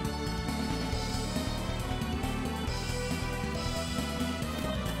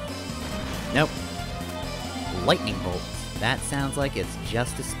 Nope. Lightning Bolt. That sounds like it's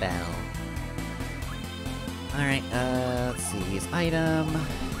just a spell. Alright, let's see. Use item.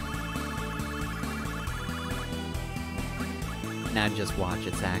 Now just watch,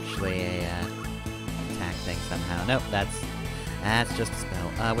 it's actually a, attack thing somehow. Nope, that's just a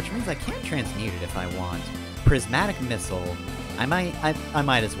spell. Which means I can transmute it if I want. Prismatic Missile. I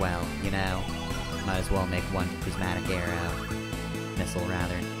might as well, you know? Might as well make one prismatic arrow. Missile,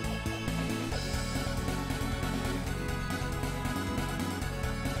 rather.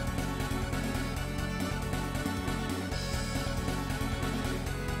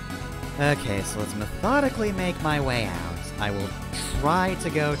 Okay, so let's methodically make my way out. I will try to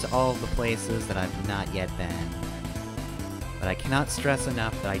go to all of the places that I've not yet been. But I cannot stress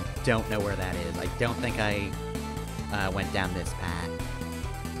enough that I don't know where that is. I don't think I went down this path.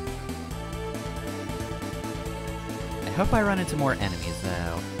 I hope I run into more enemies,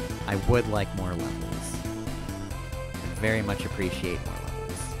 though. I would like more levels. I very much appreciate more levels.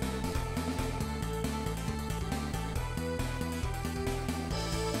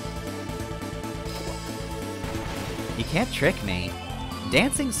 You can't trick me.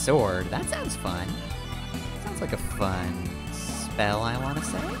 Dancing Sword, that sounds fun. Sounds like a fun spell, I want to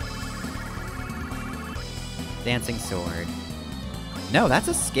say. Dancing Sword. No, that's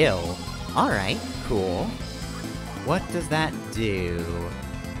a skill. Alright, cool. What does that do?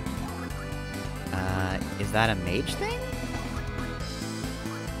 Is that a mage thing?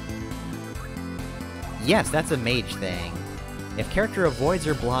 Yes, that's a mage thing. If character avoids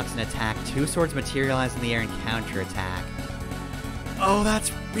or blocks an attack, 2 swords materialize in the air and counterattack. Oh,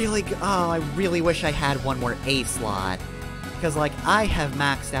 that's really good. Oh, I really wish I had one more A slot. Because, like, I have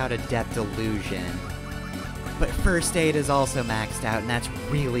maxed out Adept Illusion. But First Aid is also maxed out, and that's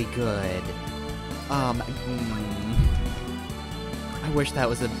really good. I wish that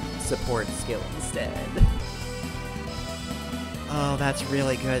was a support skill instead. Oh, that's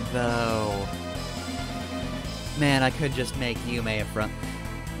really good, though. Man, I could just make Yume a front...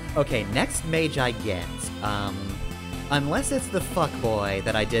 Okay, next mage I get, unless it's the fuckboy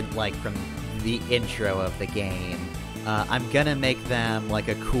that I didn't like from the intro of the game, I'm gonna make them like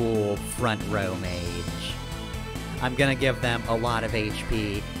a cool front row mage. I'm gonna give them a lot of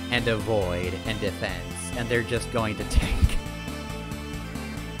HP and avoid and defense, and they're just going to tank.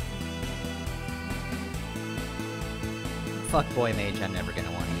 Fuckboy mage I'm never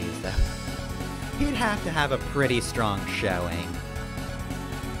gonna want to use, though. He'd have to have a pretty strong showing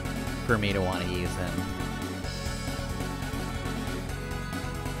for me to want to use him.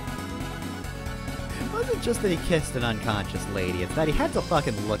 It wasn't just that he kissed an unconscious lady, it's that he had to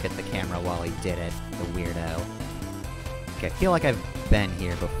fucking look at the camera while he did it, the weirdo. Okay, I feel like I've been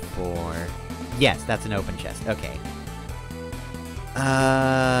here before. Yes, that's an open chest, okay.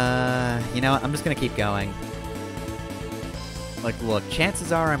 You know what, I'm just gonna keep going. Like, look,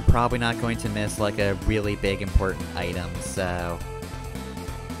 chances are I'm probably not going to miss, like, a really big important item, so...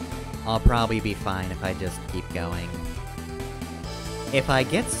 I'll probably be fine if I just keep going. If I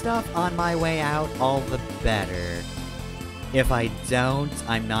get stuff on my way out, all the better. If I don't,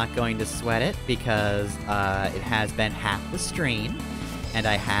 I'm not going to sweat it, because, it has been half the stream, and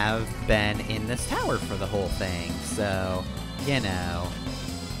I have been in this tower for the whole thing, so... You know...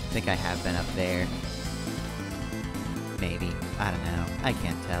 I think I have been up there. Maybe. I don't know. I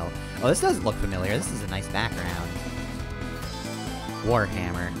can't tell. Oh, this doesn't look familiar. This is a nice background.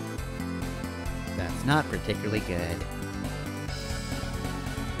 Warhammer. That's not particularly good.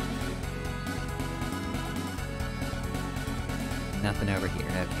 Nothing over here.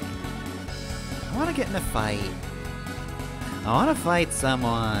 Okay. I want to get in a fight. I want to fight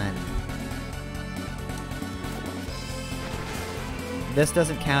someone. This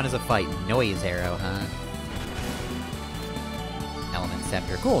doesn't count as a fight. Noise arrow, huh? Element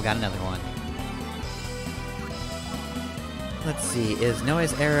Scepter. Cool, got another one. Let's see, is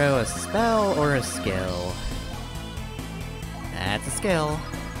Noise Arrow a spell or a skill? That's a skill.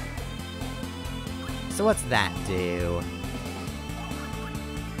 So what's that do?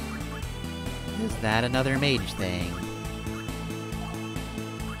 Is that another mage thing?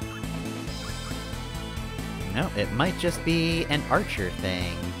 No, it might just be an archer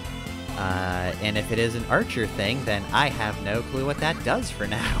thing. And if it is an archer thing, then I have no clue what that does for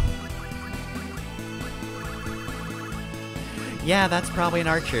now. Yeah, that's probably an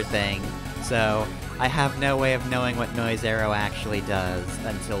archer thing. So, I have no way of knowing what Noise Arrow actually does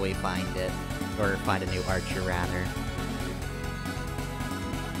until we find it. Or find a new archer, rather.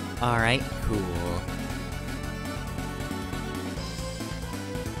 Alright, cool.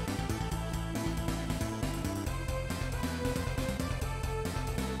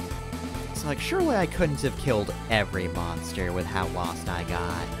 So, like, surely I couldn't have killed every monster with how lost I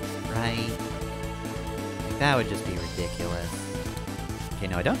got, right? Like, that would just be ridiculous. Okay,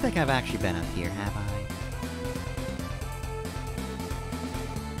 no, I don't think I've actually been up here, have I?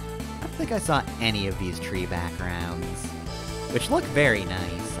 I don't think I saw any of these tree backgrounds. Which look very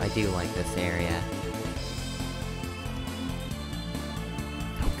nice. I do like this area.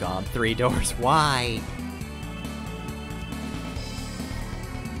 Oh god, 3 doors, why?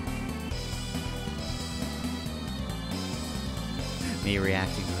 Me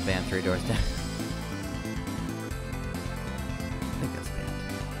reacting to the band 3 doors down. I think that's banned.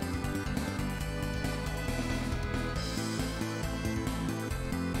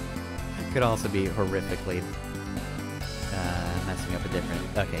 Could also be horrifically messing up a different...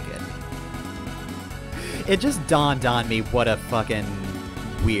 Okay, good. It just dawned on me what a fucking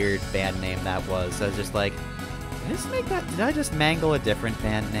weird band name that was. So I was just like, did I just mangle a different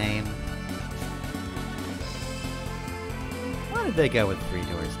band name? Why did they go with 3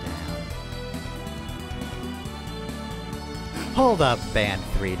 doors down? Hold up, band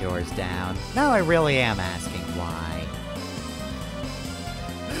 3 doors down. Now I really am asking why.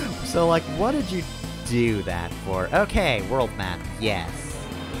 So, like, what did you do that for? Okay, world map, yes.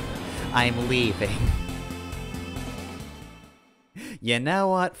 I'm leaving. You know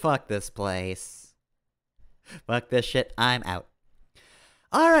what? Fuck this place. Fuck this shit, I'm out.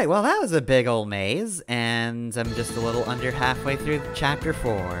 Alright, well that was a big old maze, and I'm just a little under halfway through chapter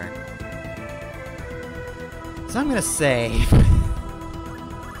 4. So I'm gonna save.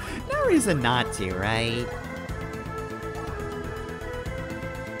 No reason not to, right?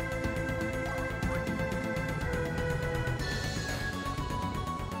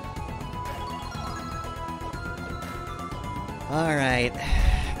 Alright,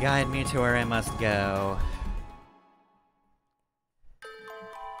 guide me to where I must go.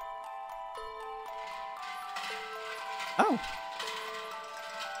 Oh!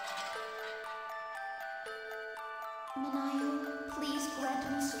 Minayu, please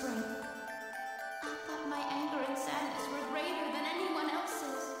grant me strength. I thought my anger and sadness were greater than anyone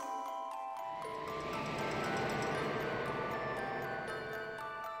else's.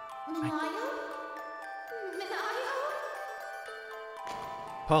 Minayu? Minayu?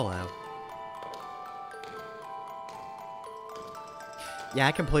 Polo. Yeah,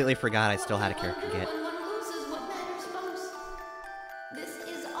 I completely forgot I still had a character get. When one loses what matters most. This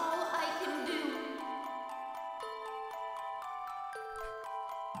is all I can do.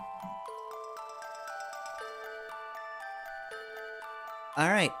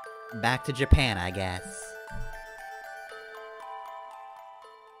 Alright, back to Japan, I guess.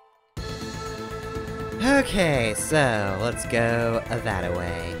 Okay, so let's go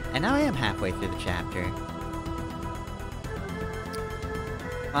that-a-way. And now I am halfway through the chapter.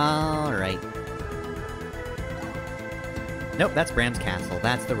 Alright. Nope, that's Bram's Castle.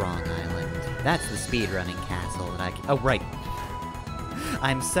 That's the wrong island. That's the speedrunning castle that I can— oh, right.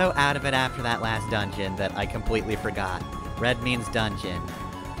 I'm so out of it after that last dungeon that I completely forgot. Red means dungeon.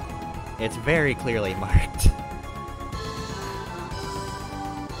 It's very clearly marked.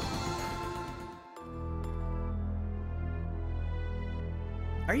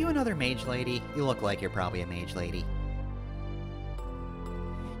 Are you another mage lady? You look like you're probably a mage lady.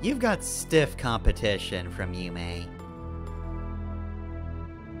 You've got stiff competition from Yume.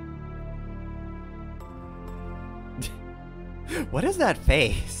 What is that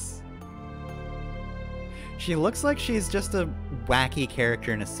face? She looks like she's just a wacky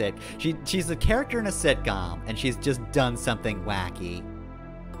character in a she's a character in a sitcom, and she's just done something wacky.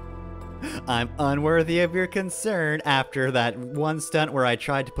 I'm unworthy of your concern after that one stunt where I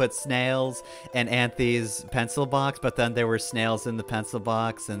tried to put snails in Anthe's pencil box, but then there were snails in the pencil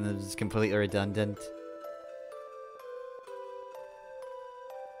box, and it was completely redundant.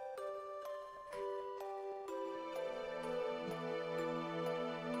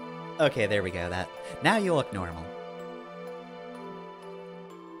 Okay, there we go. Now you look normal.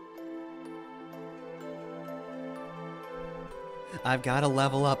 I've got to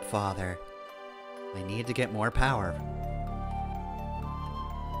level up, Father. I need to get more power.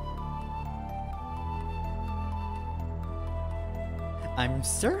 I'm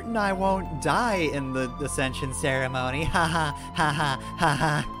certain I won't die in the Ascension ceremony. Ha ha ha ha ha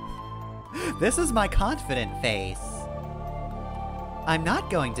ha. This is my confident face. I'm not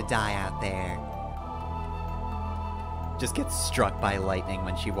going to die out there. Just gets struck by lightning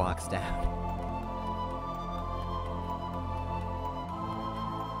when she walks down.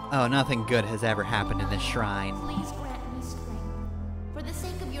 Oh, nothing good has ever happened in this shrine. Please grant me strength. For the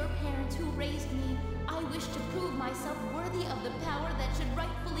sake of your parents who raised me, I wish to prove myself worthy of the power that should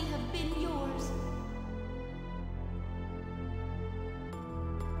rightfully have been yours.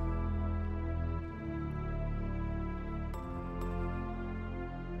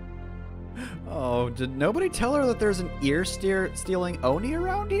 Oh, did nobody tell her that there's an ear-stealing Oni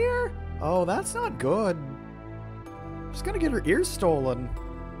around here? Oh, that's not good. She's gonna get her ears stolen.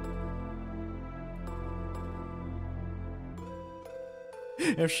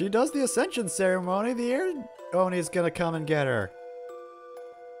 If she does the Ascension ceremony, the ear Oni's gonna come and get her.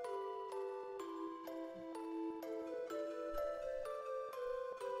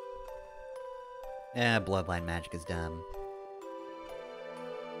 Bloodline magic is dumb.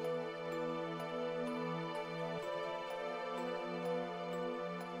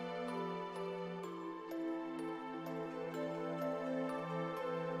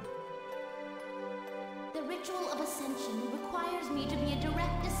 The ritual of ascension requires me to be a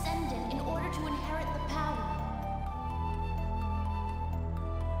direct descendant in order to inherit the power.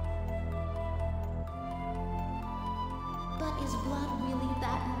 But is blood really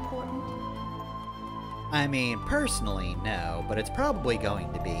that important? I mean, personally, no, but it's probably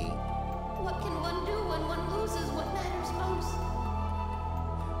going to be. What can one do when one loses what matters most?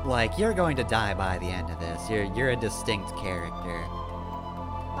 Like, you're going to die by the end of this. You're a distinct character.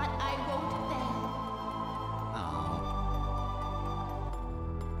 But I won't fail. Oh.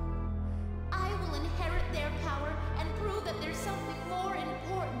 I will inherit their power and prove that there's something more important.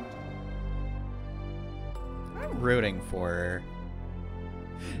 rooting for her.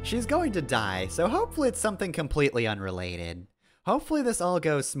 She's going to die, so hopefully it's something completely unrelated. Hopefully this all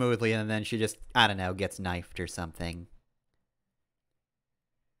goes smoothly and then she just, I don't know, gets knifed or something.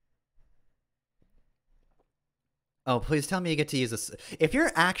 Oh, please tell me you get to use a... If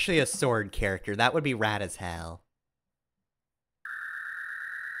you're actually a sword character, that would be rad as hell.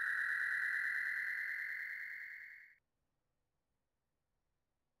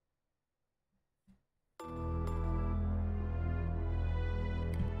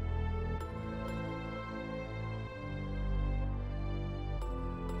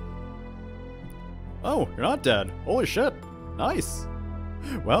 Oh, you're not dead. Holy shit. Nice.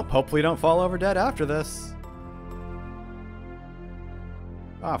 Well, hopefully you don't fall over dead after this.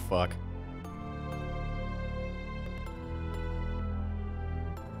 Ah, fuck.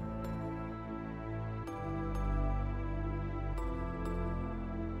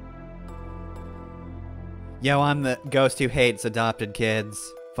 Yo, I'm the ghost who hates adopted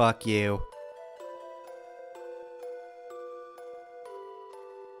kids. Fuck you.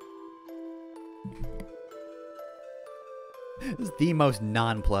 This is the most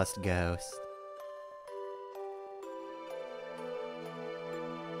nonplussed ghost.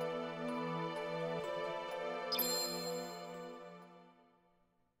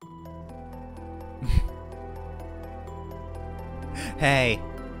 Hey,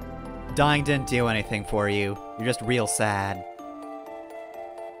 dying didn't do anything for you. You're just real sad.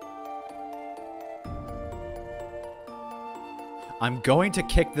 I'm going to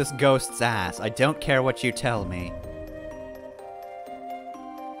kick this ghost's ass. I don't care what you tell me.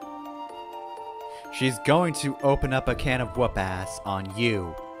 She's going to open up a can of whoop-ass on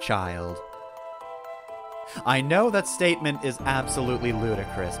you, child. I know that statement is absolutely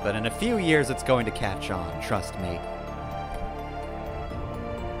ludicrous, but in a few years it's going to catch on, trust me.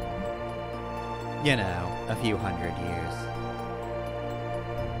 You know, a few hundred years.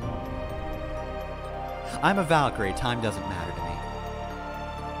 I'm a Valkyrie, time doesn't matter to me.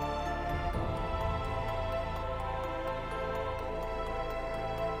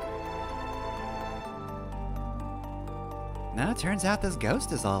 Now it turns out this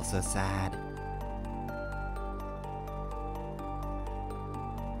ghost is also sad.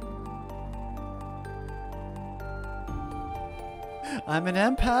 I'm an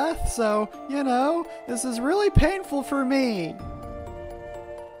empath, so, you know, this is really painful for me.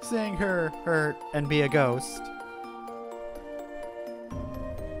 Seeing her hurt and be a ghost.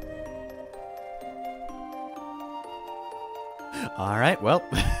 Alright, well,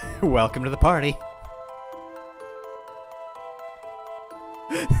 welcome to the party.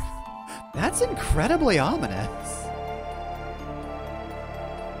 That's incredibly ominous.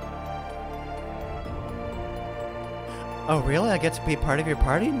 Oh, really? I get to be part of your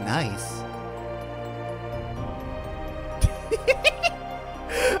party? Nice.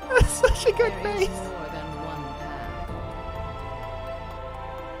 That's such a good face. More than one path.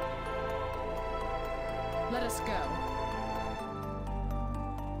 Let us go.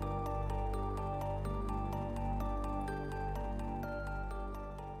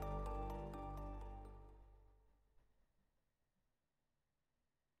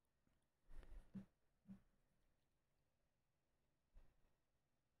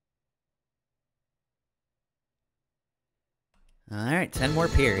 Alright, 10 more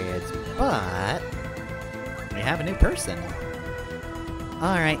periods, but we have a new person.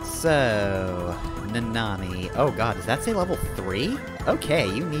 Alright, so Nanami. Oh god, does that say level 3?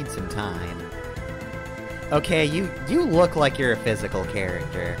 Okay, you need some time. Okay, you look like you're a physical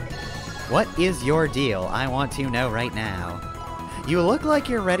character. What is your deal? I want to know right now. You look like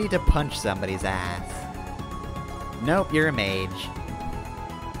you're ready to punch somebody's ass. Nope, you're a mage.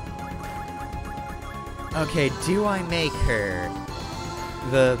 Okay, do I make her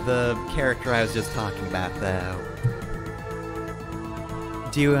the character I was just talking about, though?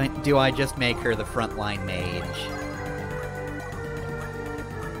 Do I just make her the frontline mage?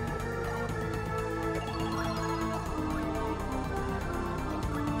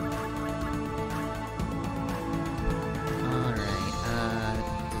 Alright,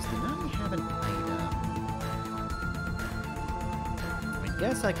 does Nanami have an item? I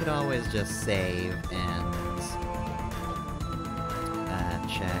guess I could always just save and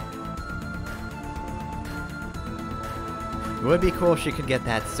check. It would be cool if she could get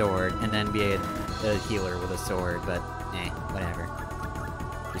that sword and then be a healer with a sword, but whatever.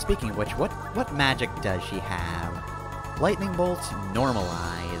 Speaking of which, what magic does she have? Lightning Bolt,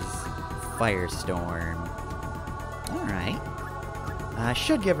 Normalize, Firestorm. Alright. I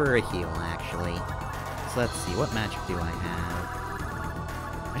should give her a heal, actually. So let's see, what magic do I have?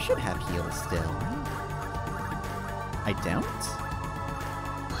 I should have heal still, right? I don't?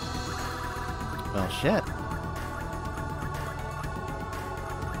 Well, shit.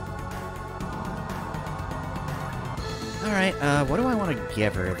 Alright, what do I want to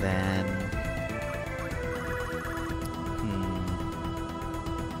give her, then?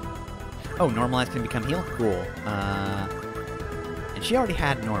 Oh, normalize can become heal? Cool. And she already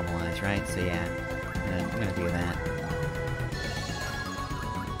had normalize, right? So yeah, I'm gonna do that.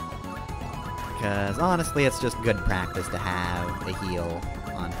 Because honestly, it's just good practice to have a heal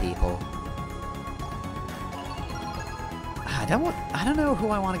on people. I don't know who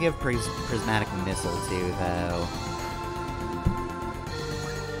I want to give prismatic missile to, though.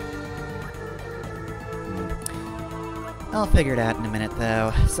 I'll figure it out in a minute,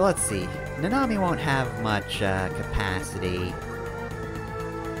 though. So let's see. Nanami won't have much capacity.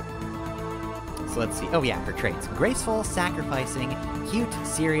 So let's see. Oh yeah, her traits. Graceful, sacrificing, cute,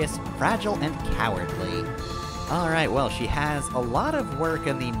 serious, fragile, and cowardly. Alright, well, she has a lot of work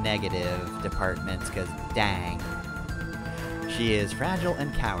in the negative departments, because dang. She is fragile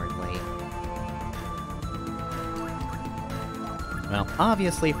and cowardly. Well,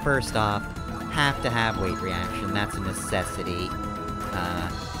 obviously, first off, have to have weight reaction. That's a necessity.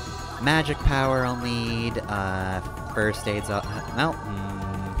 Magic power I'll need. First aid's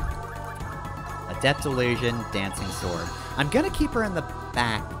Adept Illusion, Dancing Sword. I'm gonna keep her in the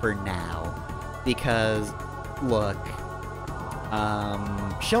back for now, because, look,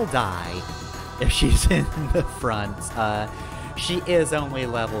 she'll die if she's in the front. She is only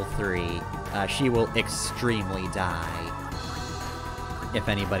level 3. She will extremely die if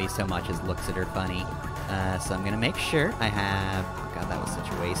anybody so much as looks at her funny. So I'm gonna make sure I have... Oh god, that was such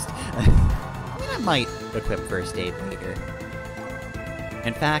a waste. I mean, I might equip First Aid later.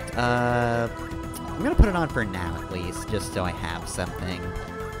 In fact, I'm gonna put it on for now, at least, just so I have something.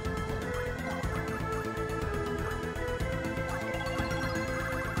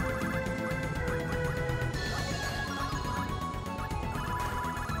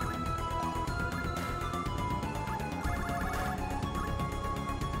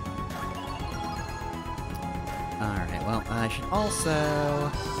 Alright, well, I should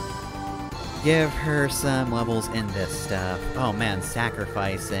also give her some levels in this stuff. Oh man,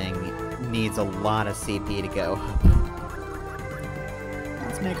 sacrificing needs a lot of CP to go up.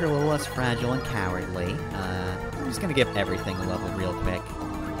 Let's make her a little less fragile and cowardly. I'm just gonna give everything a level real quick.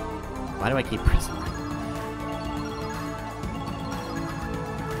 Why do I keep pressing that?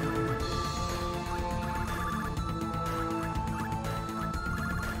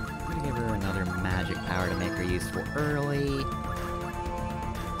 I'm gonna give her another magic power to make her useful early.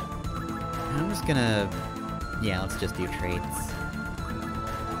 I'm just gonna... Yeah, let's just do traits.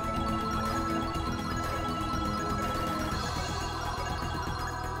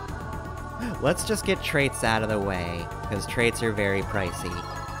 Let's just get traits out of the way, because traits are very pricey.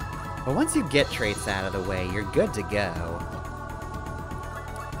 But once you get traits out of the way, you're good to go.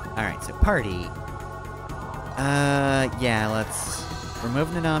 Alright, so party. Yeah, let's remove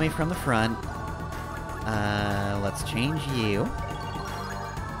Nanami from the front. Let's change you.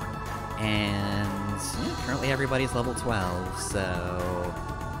 And yeah, currently everybody's level 12, so...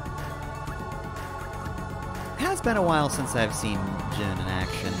 It has been a while since I've seen Jin in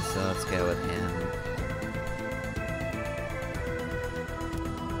action, so let's go with him.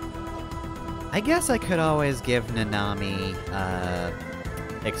 I guess I could always give Nanami,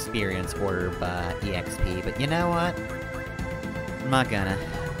 Experience Orb, EXP, but you know what? I'm not gonna.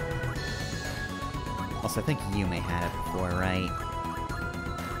 Also, I think you may have it before, right?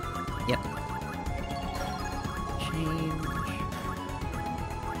 Yep. Change.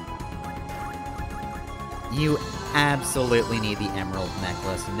 You absolutely need the Emerald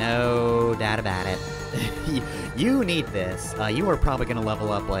Necklace, no doubt about it. You need this. You are probably gonna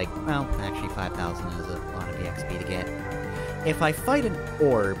level up like, well, actually 5,000 is a lot of EXP to get. If I fight an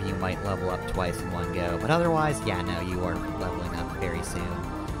orb, you might level up twice in one go, but otherwise, yeah, no, you are leveling up very soon.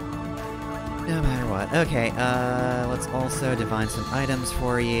 No matter what. Okay, let's also divine some items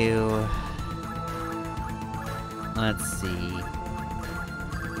for you. Let's see.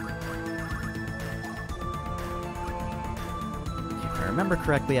 If I remember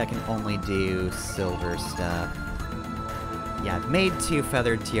correctly, I can only do silver stuff. Yeah, I've made 2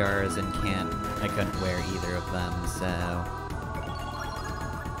 feathered tiaras and I couldn't wear either of them, so...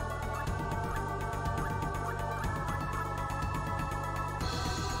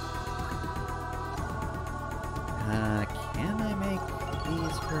 can I make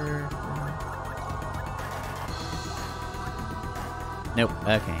these for... Nope,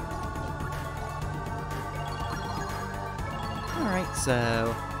 okay. Alright,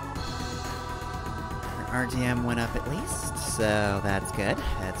 so... Her RDM went up at least, so that's good.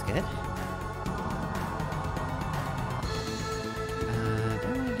 That's good.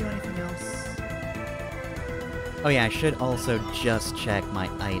 Don't want to do anything else. Oh yeah, I should also just check my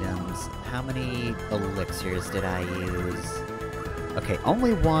items. How many elixirs did I use? Okay,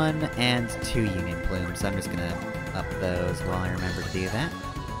 only 1 and 2 Union Plumes, so I'm just gonna up those while I remember to do that.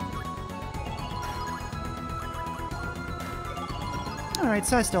 Alright,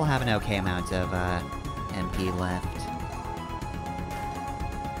 so I still have an okay amount of, MP left.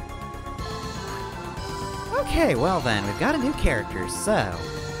 Okay, well then, we've got a new character, so...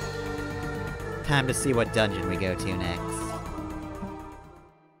 time to see what dungeon we go to next.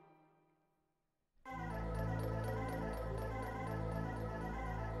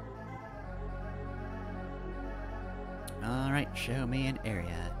 Alright, show me an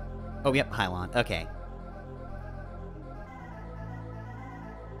area. Oh, yep, Hylon. Okay.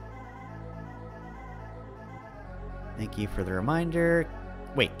 Thank you for the reminder.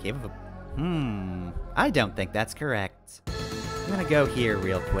 Wait, Cave of... I don't think that's correct. I'm gonna go here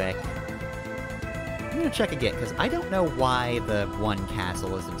real quick. I'm gonna check again, because I don't know why the one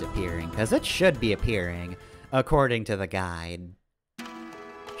castle isn't appearing, because it should be appearing, according to the guide.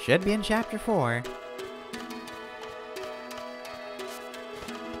 Should be in Chapter 4.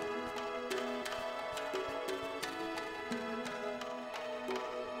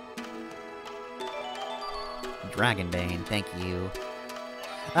 Dragonbane, thank you.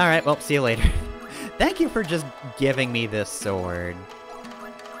 Alright, well, see you later. Thank you for just giving me this sword.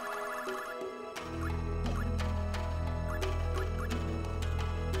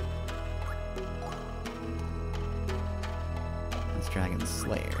 This Dragon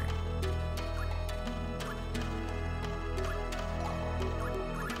Slayer.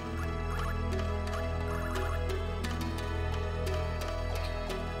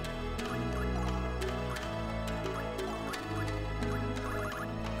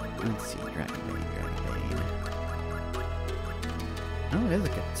 Let's see, Dragonbane. Oh, it is a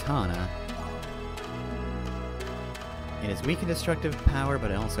katana. It is weak and destructive power,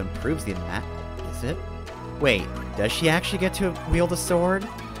 but it also improves the amount. Is it? Wait, does she actually get to wield a sword?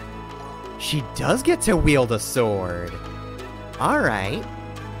 She does get to wield a sword! Alright.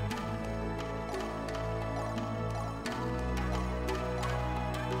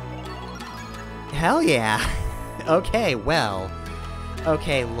 Hell yeah! Okay, well...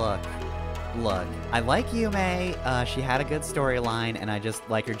 Okay, look. Look, I like Yume, she had a good storyline, and I just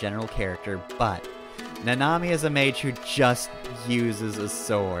like her general character, but Nanami is a mage who just uses a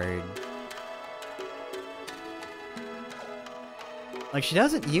sword. Like, she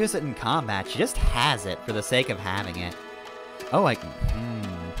doesn't use it in combat, she just has it for the sake of having it. Oh,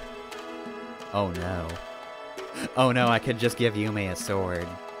 Oh no. Oh no, I could just give Yume a sword.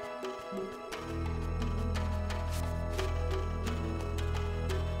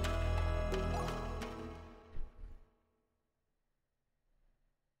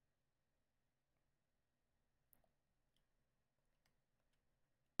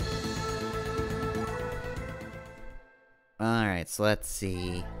 Alright, so let's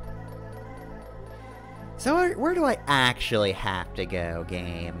see. So where do I actually have to go,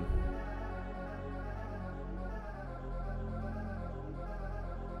 game?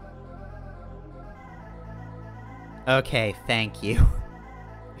 Okay, thank you.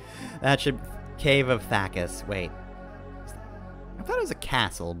 That should... Cave of Thackus. Wait. I thought it was a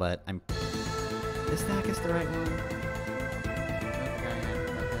castle, but I'm... Is Thackus the right one?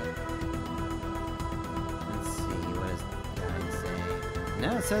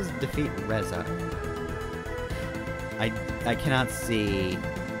 No, it says defeat Reza. I cannot see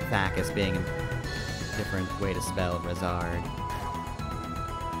Thackus being a different way to spell Rezard.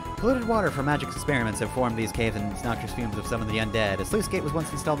 Polluted water from magic experiments have formed these caves and noxious fumes of some of the undead. A sluice gate was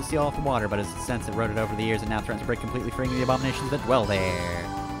once installed to seal off the water, but has since eroded over the years and now threatens to break completely, freeing the abominations that dwell there.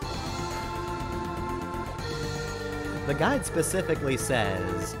 The guide specifically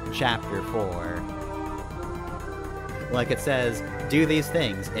says, Chapter 4. Like it says, do these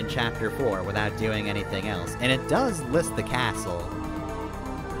things in Chapter 4 without doing anything else. And it does list the castle.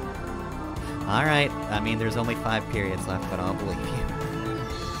 Alright, I mean, there's only 5 periods left, but I'll believe you.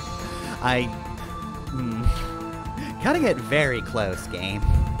 Gotta get very close, game.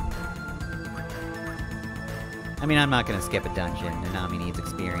 I mean, I'm not gonna skip a dungeon. Nanami needs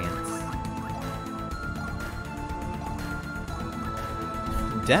experience.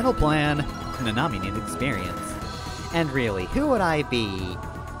 Dental plan! Nanami needs experience. And really, who would I be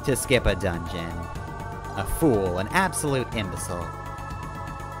to skip a dungeon? A fool, an absolute imbecile.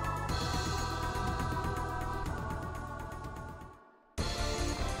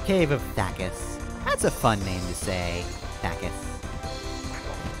 Cave of Thackus. That's a fun name to say, Thackus.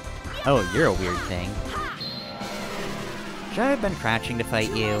 Oh, you're a weird thing. Should I have been crouching to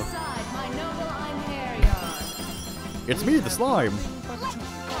fight you? Side, my noble Einherjar. It's me, the slime.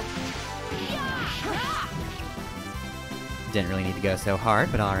 Didn't really need to go so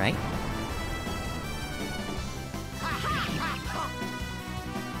hard, but alright.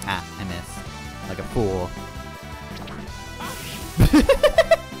 Ah, I missed. Like a fool.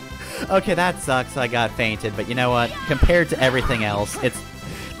 Okay, that sucks, I got fainted, but you know what? Compared to everything else, it's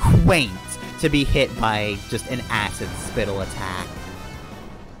quaint to be hit by just an acid spittle attack.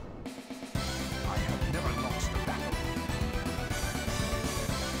 I have never lost a battle.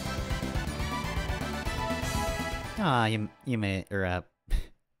 Ah, you may,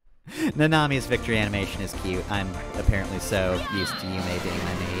 Nanami's victory animation is cute. I'm apparently so used to Yume being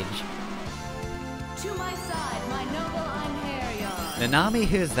my mage. To my side, my noble Einherjar. Nanami,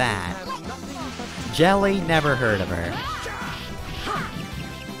 who's that? Have nothing but Jelly, never heard of her.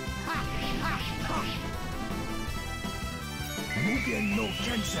 Mugen no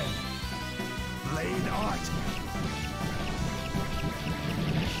Kensen. Blade Art.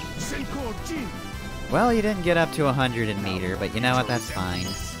 Senko Jin. Well, you didn't get up to 100 in meter, but you know what, that's fine.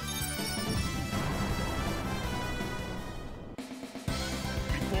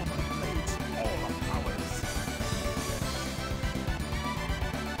 Before my blades, all are powers.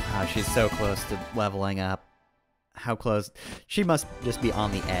 Oh, she's so close to leveling up. How close? She must just be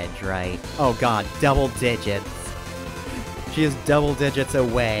on the edge, right? Oh god, double digits. She is double digits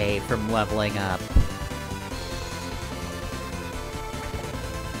away from leveling up.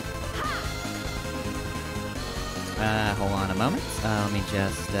 Hold on a moment. Let me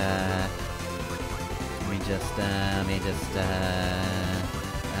just,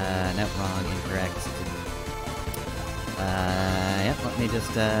 nope, wrong, incorrect. Yep, let me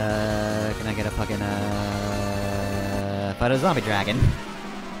just, can I get a fucking, fight a zombie dragon?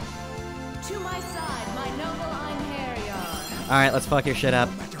 To my side, my noble Einherjar. Alright, let's fuck your shit up.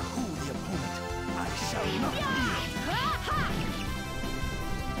 No matter who the opponent, I shall not yield.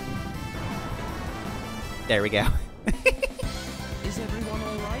 There we go. Is everyone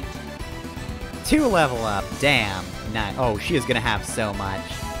alright? 2 level up, damn. Nice. Oh, she is gonna have so much.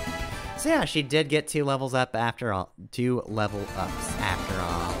 So yeah, she did get 2 levels up after all. 2 level ups after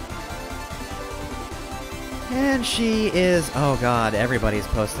all. And she is, oh god, everybody's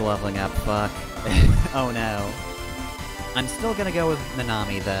close to leveling up, fuck. Oh no. I'm still gonna go with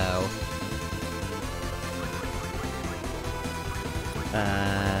Nanami though.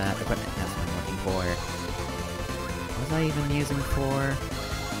 Equipment, that's what I'm looking for. What was I even using for?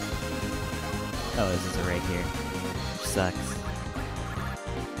 Oh, this is a right here. Which sucks.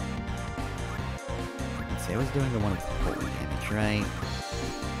 Let's see, I was doing the one with holy damage, right?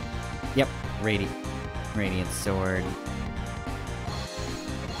 Yep, Radiant Sword.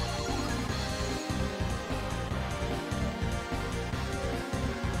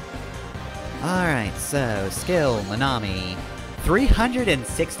 Alright, so, skill, Nanami.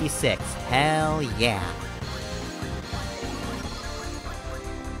 366, hell yeah.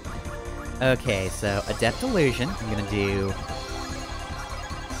 Okay, so, Adept Illusion, I'm gonna do...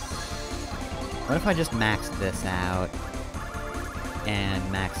 What if I just maxed this out? And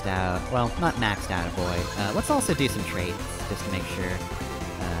maxed out... Well, not maxed out Avoid. Let's also do some traits, just to make sure.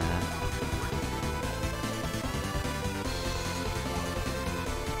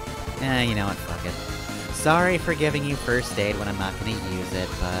 You know what, fuck it. Sorry for giving you first aid when I'm not gonna use it,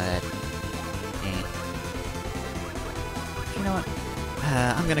 but... You know what?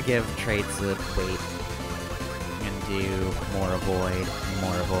 I'm gonna give traits a wait. I'm gonna do more avoid, and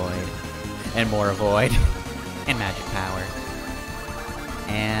more avoid, and more avoid, and magic power.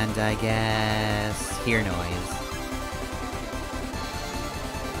 And I guess... hear noise.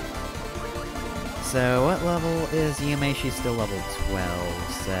 So, what level is Yume? She's still level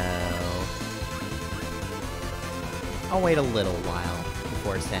 12, so... I'll wait a little while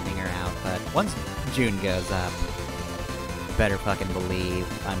before sending her out, but once June goes up, better fucking believe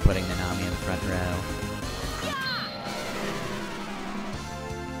I'm putting Nanami in front row.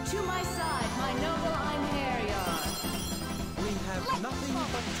 To my side, my noble Einherjar. We have nothing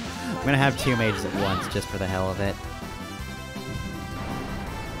but to I'm gonna have 2 mages at once, just for the hell of it.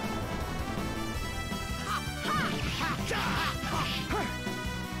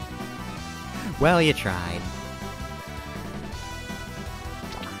 Well, you tried.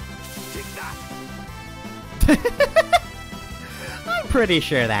 I'm pretty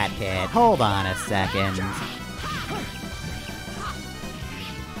sure that hit. Hold on a second.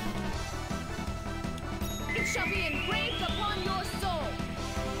 It shall be engraved upon your soul.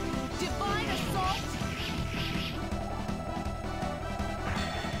 Divine assault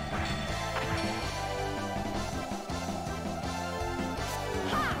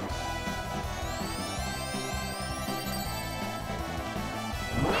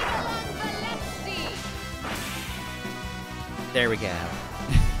There we go.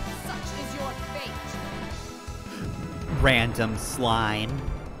 Such is your fate. Random slime.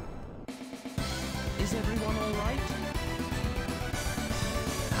 Is everyone alright?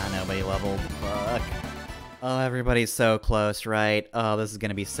 Ah, nobody leveled. Fuck. Oh, everybody's so close, right? Oh, this is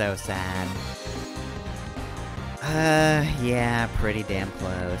gonna be so sad. Yeah, pretty damn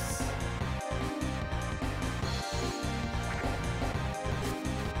close.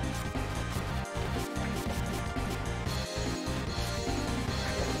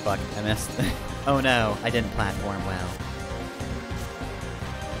 Fuck, I missed. Oh no, I didn't platform well.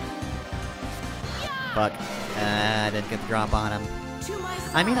 Fuck, I didn't get the drop on him. To my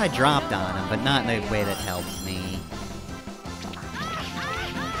side, I mean, I dropped my on him, noble but not in a Imperium. way that helps me.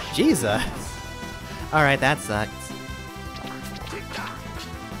 Jesus! Alright, that sucks.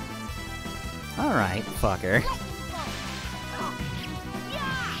 Alright, fucker.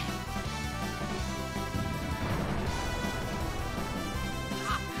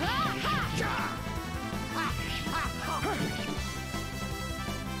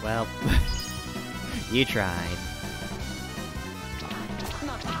 Well, you tried.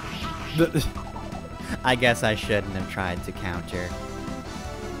 I guess I shouldn't have tried to counter.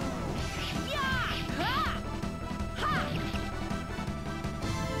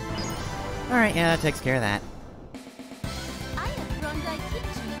 Alright, yeah, that takes care of that. I have thrown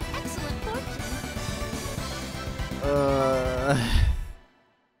Daikichi excellent fortune.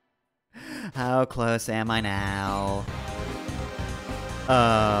 How close am I now?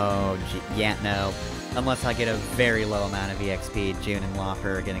 Oh, yeah, no. Unless I get a very low amount of EXP, June and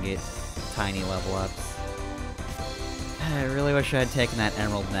Lopper are gonna get tiny level ups. I really wish I had taken that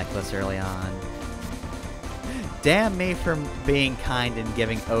emerald necklace early on. Damn me for being kind and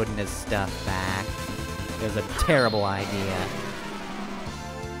giving Odin his stuff back. It was a terrible idea.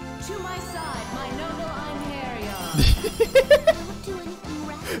 To my side, my noble Einherjar. Don't do anything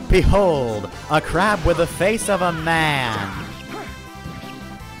rational. Behold, a crab with the face of a man!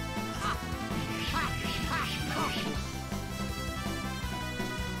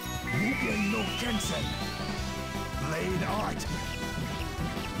 Mugen no Kensen. Blade art.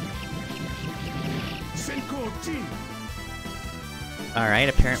 Senko Jin. Alright,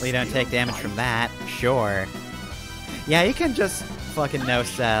 apparently you don't take damage from that. Sure. Yeah, you can just fucking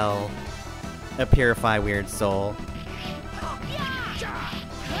no-sell a Purify Weird Soul.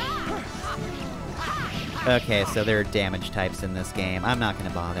 Okay, so there are damage types in this game. I'm not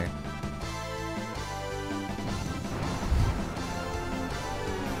gonna bother.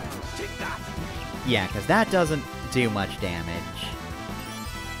 Take that. Yeah, because that doesn't do much damage.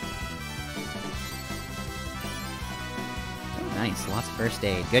 Oh, nice, lots of first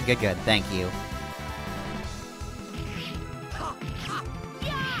aid. Good, good, good. Thank you.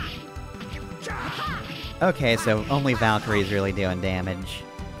 Okay, so only Valkyrie's really doing damage.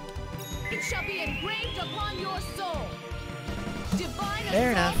 It shall be engraved upon your soul. Divine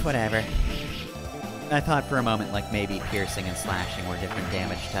Fair enough, assault. whatever. I thought for a moment like maybe piercing and slashing were different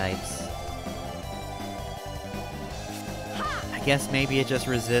damage types. I guess maybe it just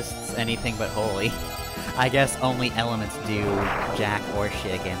resists anything but holy. I guess only elements do jack or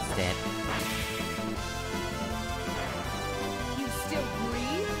shit against it. You still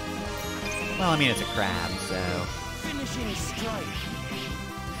breathe? Well, I mean, it's a crab, so... Finishing strike.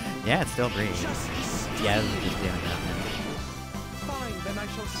 Yeah, it still breathes. Justice. Yeah, this is just doing nothing. Fine, then I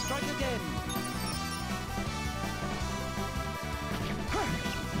shall strike again.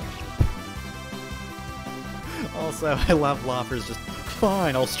 Also, I love Lopper's just,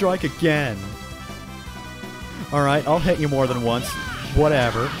 fine, I'll strike again. Alright, I'll hit you more than once.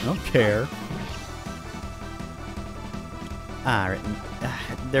 Whatever, I don't care.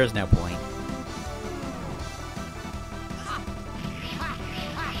 There's no point.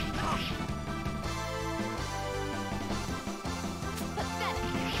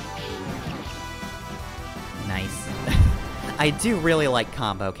 Nice. I do really like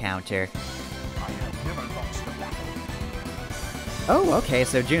combo counter. I have never lost a battle. Oh, okay,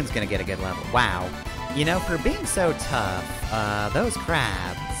 so June's gonna get a good level. Wow. You know, for being so tough, those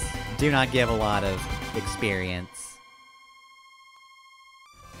crabs do not give a lot of experience.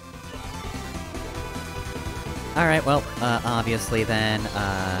 Alright, well, obviously then,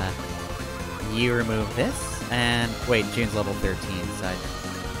 you remove this, and... Wait, June's level 13,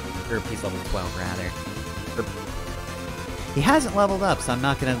 so... Or he's level 12, rather. He hasn't leveled up, so I'm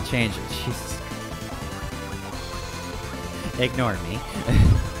not gonna change it. Jesus. Ignore me.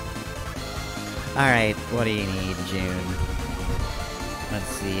 Alright, what do you need, June? Let's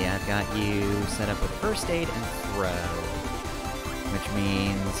see, I've got you set up with first aid and throw. Which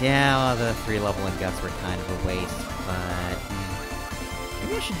means, yeah, the 3 level and guts were kind of a waste, but...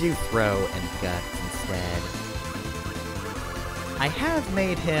 Maybe I should do throw and guts instead. I have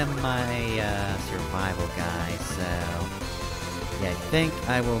made him my survival guy, so yeah, I think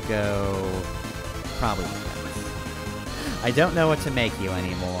I will go probably guts. I don't know what to make you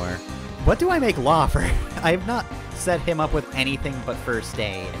anymore. What do I make Law for? I have not set him up with anything but first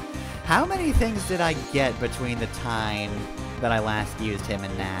aid. How many things did I get between the time that I last used him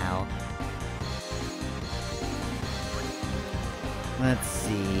and now? Let's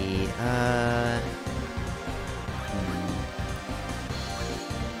see, I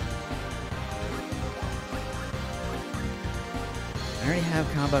already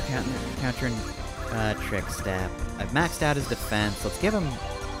have combo counter and trick step. I've maxed out his defense. Let's give him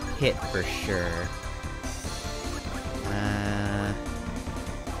hit for sure. Don't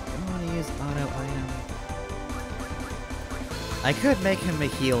want to use auto item. I could make him a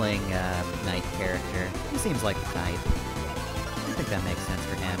healing knight character. He seems like the type. I think that makes sense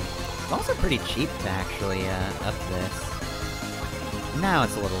for him. It's also pretty cheap to actually up this. Now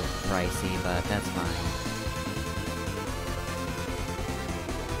it's a little pricey, but that's fine.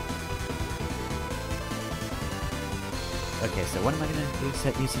 Okay, so what am I gonna do?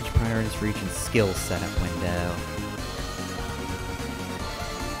 Set usage priorities for each and skill setup window.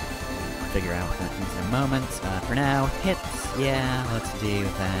 Figure out what that means in a moment. For now, hits. Yeah, let's do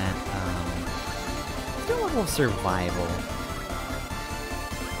that. Let's do a level of survival.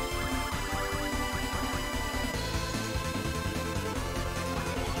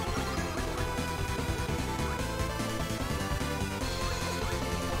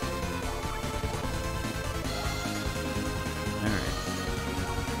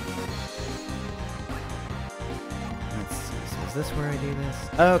 Is this where I do this?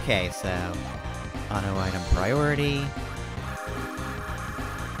 Okay, so auto item priority.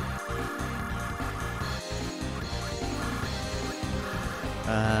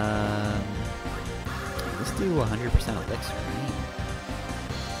 Let's do 100% elixir, right?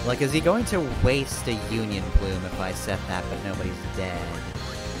 Like, is he going to waste a Union Plume if I set that but nobody's dead?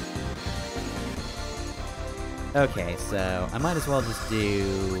 Okay, so I might as well just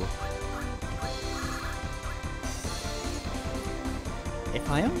do... If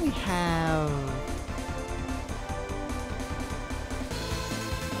I only have...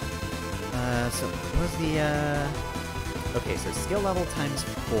 so what was the, Okay, so skill level times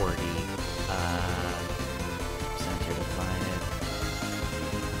 40. Center divided.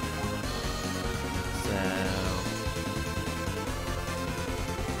 So...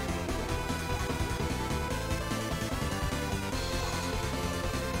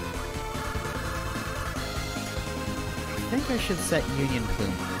 I think I should set Union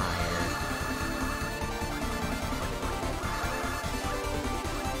Plume higher.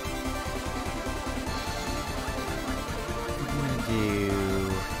 I'm gonna do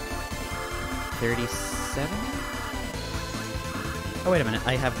 37? Oh, wait a minute,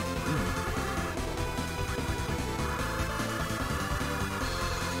 I have...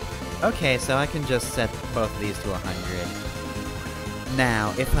 Okay, so I can just set both of these to 100.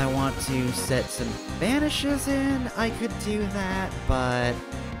 Now, if I want to set some banishes in, I could do that, but...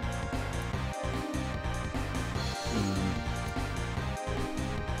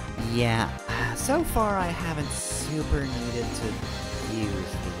 Yeah, so far I haven't super needed to use these.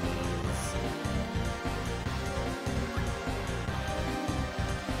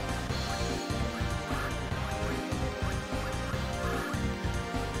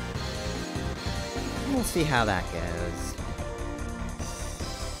 We'll see how that goes.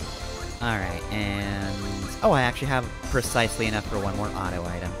 Alright, and... Oh, I actually have precisely enough for one more auto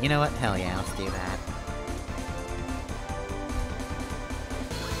item. You know what? Hell yeah, let's do that.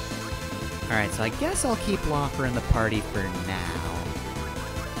 Alright, so I guess I'll keep Loffer in the party for now.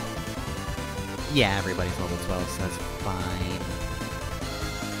 Yeah, everybody's level 12, so that's fine.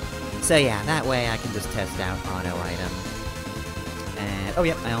 So yeah, that way I can just test out auto item. And, oh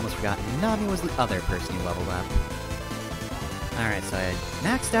yep, I almost forgot. Nami was the other person who leveled up. Alright, so I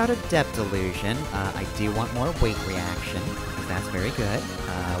maxed out Adept Illusion. I do want more weight reaction, because that's very good.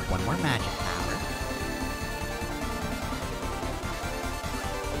 One more magic power.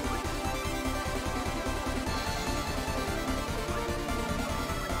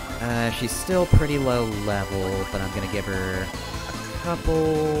 She's still pretty low level, but I'm gonna give her a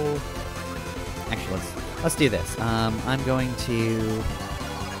couple... Actually, let's do this. I'm going to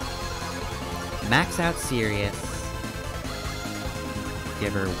max out Sirius.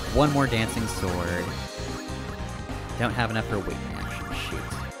 Give her one more Dancing Sword. Don't have enough for weight reaction, shoot.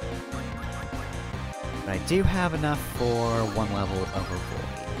 But I do have enough for one level of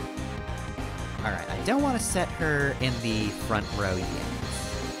Avoid. Alright, I don't want to set her in the front row yet.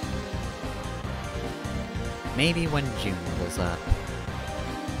 Maybe when June levels up.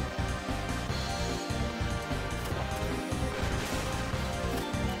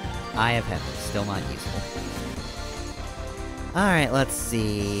 Eye of Heaven, still not useful. Alright, let's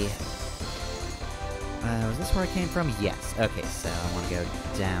see. Was this where it came from? Yes. Okay, so I want to go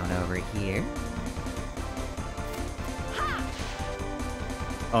down over here.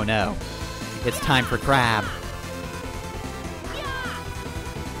 Oh no. It's time for Crab.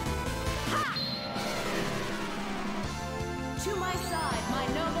 To my side, my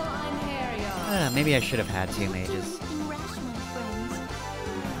noble Einherjar. Maybe I should have had two mages. Something rash,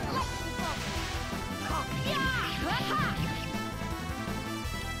 my friends.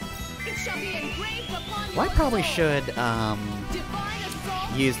 It shall be engraved upon Well, I your probably soul. should, Divine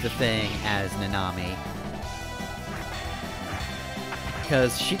assault. use the thing as Nanami.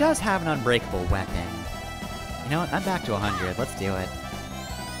 Because she does have an unbreakable weapon. You know what? I'm back to 100. Let's do it.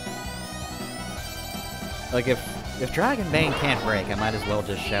 Like, if Dragon Bane can't break, I might as well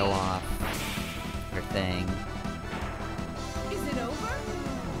just show off her thing. Is it over?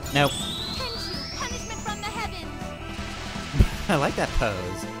 Nope. Tenshu, punishment from the heavens. I like that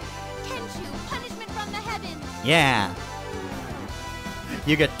pose. Tenshu, punishment from the heavens. Yeah!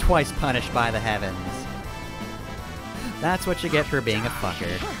 You get twice punished by the heavens. That's what you get for being a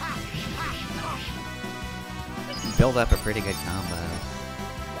fucker. Build up a pretty good combo.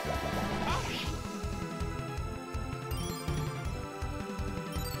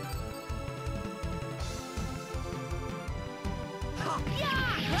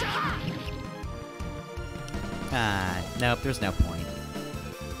 Nope, there's no point.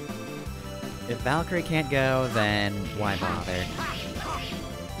 If Valkyrie can't go, then why bother?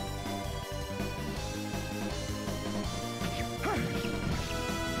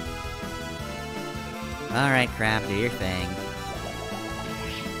 Alright, Crab, do your thing.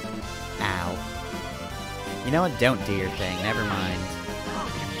 Ow. You know what? Don't do your thing, never mind.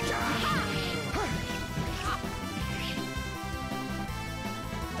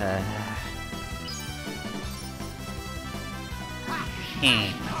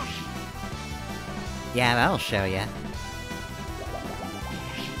 Yeah, that'll show ya.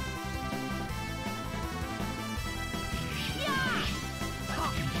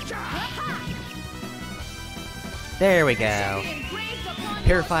 There we go.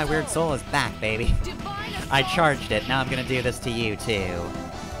 Purify Weird Soul is back, baby. I charged it, now I'm gonna do this to you, too.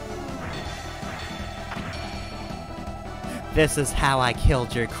 This is how I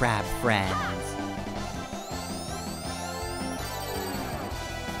killed your crab friends.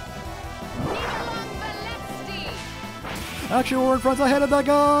 Action word fronts ahead of that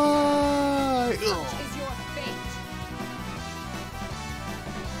guy! Such is your fate.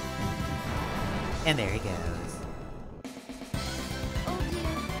 And there he goes. Oh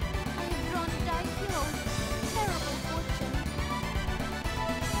dear, I have drawn a die hero. Terrible fortune.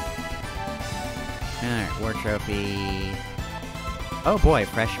 Alright, War Trophy. Oh boy,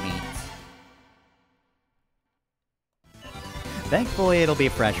 fresh meats. Thankfully, it'll be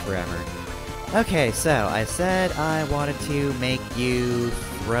fresh forever. Okay, so I said I wanted to make you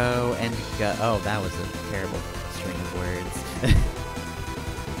throw and go. Oh, that was a terrible string of words.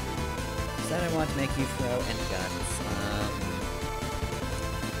 Said I wanted to make you throw and guns.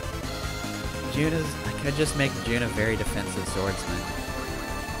 Juna's. I could just make June a very defensive swordsman.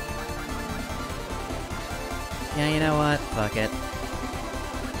 Yeah, you know what? Fuck it.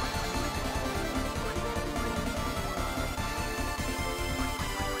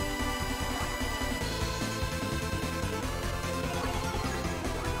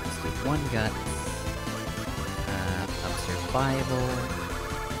 One guts. Up survival.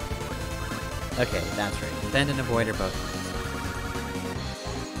 Okay, that's right. Defend and avoid are both.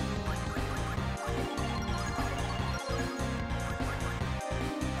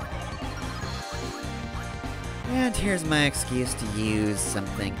 And here's my excuse to use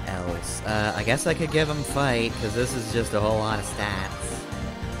something else. I guess I could give him fight, because this is just a whole lot of stats.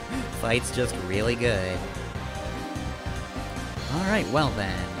 Fight's just really good. Alright, well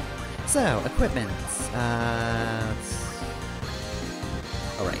then. So, equipments. Alright.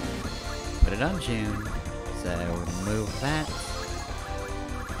 Put it on June. So, remove that.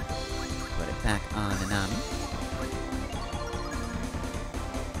 Put it back on Nanami.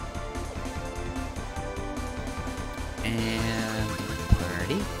 And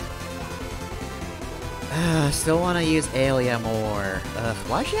party. Still want to use Aelia more.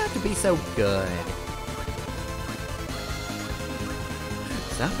 Why does she have to be so good?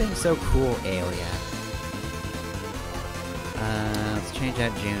 Stop being so cool, Aelia. Let's change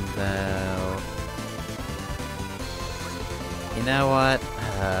out June, though. You know what?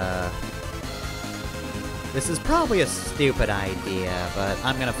 This is probably a stupid idea, but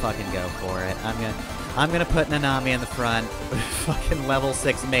I'm gonna fucking go for it. I'm gonna put Nanami in the front. Fucking level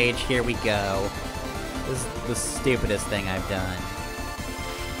 6 mage, here we go. This is the stupidest thing I've done.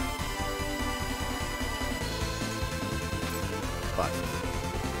 But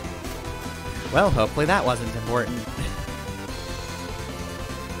Well, hopefully that wasn't important.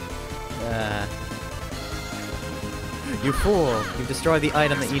 You fool! You've destroyed the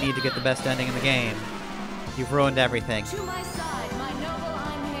item that you need to get the best ending in the game. You've ruined everything. To my side, my noble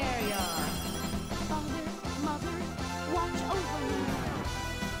Einherjar. Father, mother, watch over me.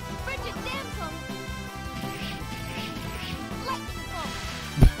 Frigid damsel! Lightning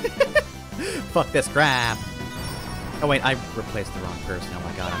bolt! Fuck this crap! Oh wait, I replaced the wrong person. Oh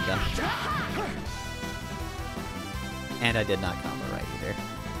my god, I'm done. And I did not combo right either.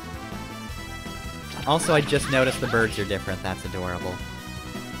 Also, I just noticed the birds are different. That's adorable.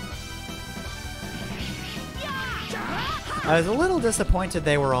 I was a little disappointed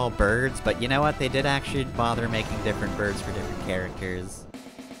they were all birds, but you know what? They did actually bother making different birds for different characters.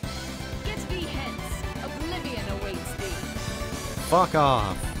 Get thee hence. Oblivion awaits thee. Fuck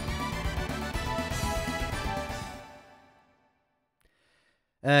off!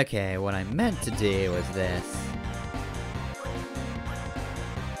 Okay, what I meant to do was this.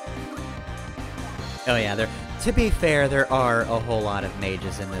 Oh yeah, to be fair, there are a whole lot of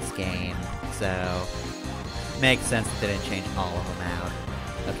mages in this game, so makes sense that they didn't change all of them out.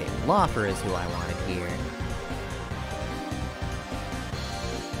 Okay, Loffer is who I wanted here.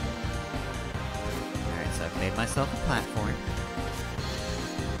 Alright, so I've made myself a platform.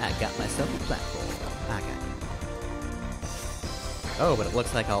 I got myself a platform. Okay. Oh, but it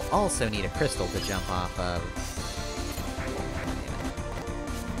looks like I'll also need a crystal to jump off of.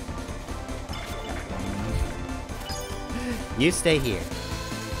 You stay here.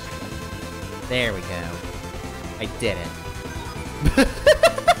 There we go. I did it.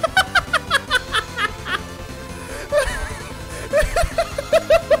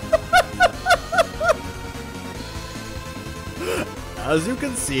 as you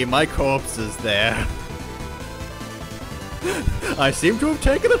can see, my corpse is there. I seem to have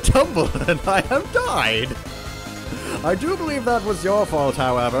taken a tumble and I have died. I do believe that was your fault,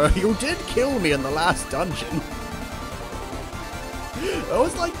 however. You did kill me in the last dungeon. That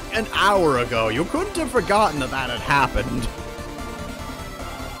was like an hour ago. You couldn't have forgotten that that had happened.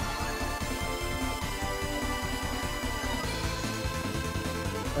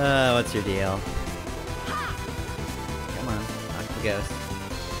 What's your deal? Come on, knock the ghost.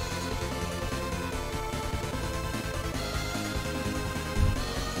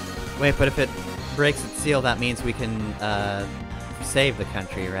 Wait, but if it breaks its seal, that means we can, save the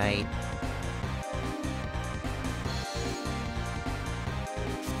country, right?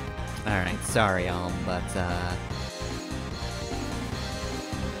 Alright, sorry, but,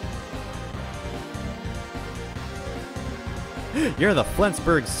 You're the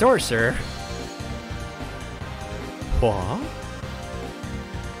Flensburg Sorcerer! What?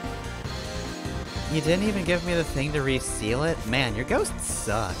 You didn't even give me the thing to reseal it? Man, your ghost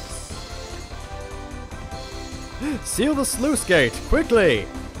sucks. Seal the sluice gate, quickly!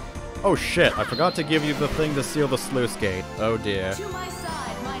 Oh shit, I forgot to give you the thing to seal the sluice gate. Oh dear. To my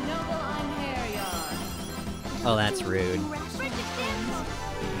side, my noble Einherjar. Oh, that's rude. Frigid damsel!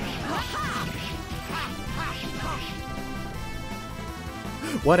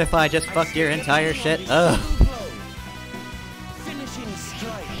 What if I just fucked your entire shit up? Finishing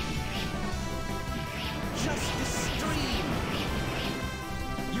strike. Justice stream.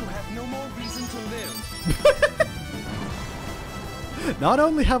 You have no more reason to live. Not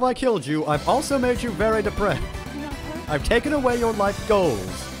only have I killed you, I've also made you very depressed. I've taken away your life goals.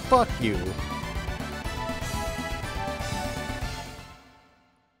 Fuck you.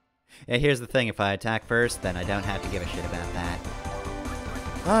 Yeah, here's the thing, if I attack first, then I don't have to give a shit about that.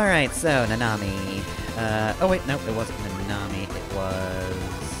 Alright, so, Nanami. Oh wait, no, it wasn't Nanami, it was...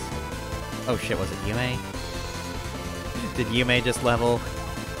 Oh shit, was it Yume? Did Yume just level?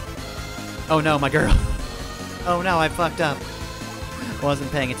 Oh no, my girl! Oh no, I fucked up!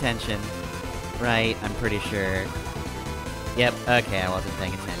 Wasn't paying attention. Right, I'm pretty sure. Yep, okay, I wasn't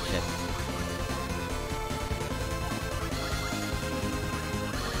paying attention.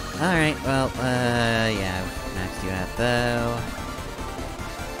 Alright, well, yeah, I've maxed you out though.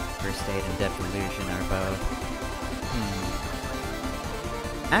 First Aid and Depth Illusion are both.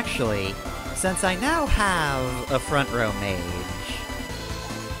 Actually, since I now have a front row mage,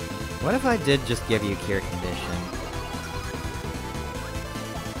 what if I did just give you Cure Condition?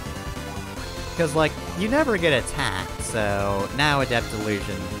 Because, like, you never get attacked, so now Adept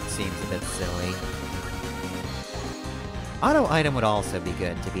Illusion seems a bit silly. Auto item would also be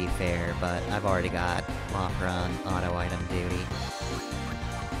good, to be fair, but I've already got Lopper on auto item duty.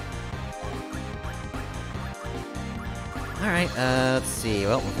 Alright, let's see.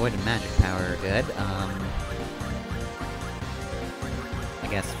 Well, Void and Magic Power are good. I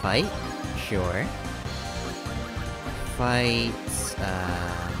guess fight? Sure. Fight,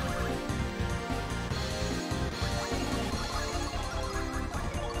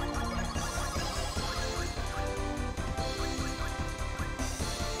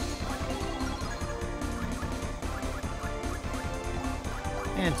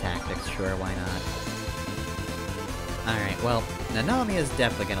 and tactics, sure, why not? Alright, well, Nanami is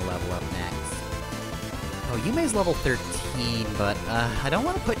definitely gonna level up next. Oh, Yume's level 13, but, I don't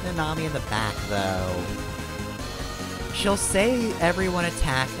want to put Nanami in the back, though. She'll say everyone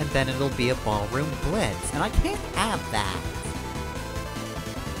attack, and then it'll be a ballroom blitz, and I can't have that.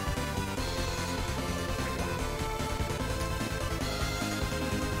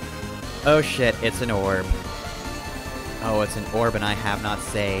 Oh shit, it's an orb. Oh, it's an orb and I have not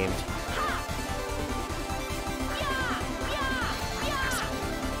saved.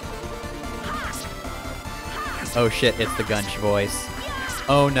 Oh shit, it's the Gunch voice.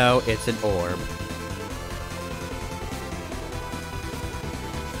 Oh no, it's an orb.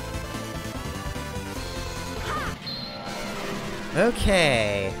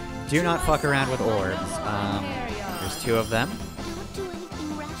 Okay. Do not fuck around with orbs. There's 2 of them. Don't do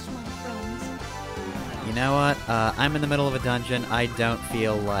anything rash, my friends. You know what? I'm in the middle of a dungeon. I don't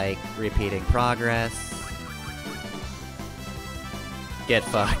feel like repeating progress. Get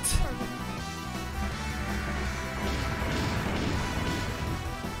fucked.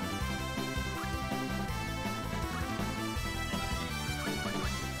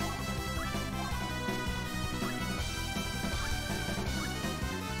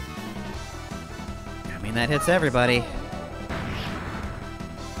 I mean, that hits everybody.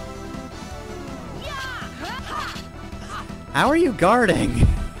 How are you guarding?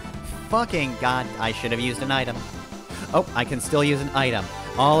 Fucking god, I should have used an item. Oh, I can still use an item.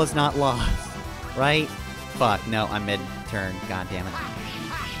 All is not lost. Right? Fuck, no, I'm mid-turn. God damn it.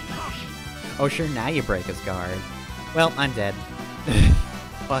 Oh, sure, now you break his guard. Well, I'm dead.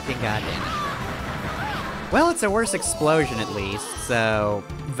 Fucking god damn it. Well, it's a worse explosion at least, so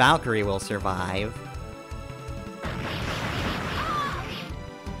Valkyrie will survive.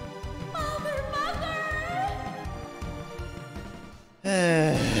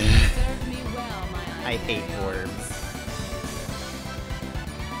 Serve me well, my I hate orbs.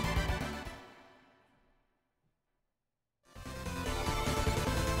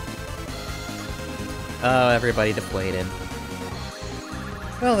 Oh, everybody deflated.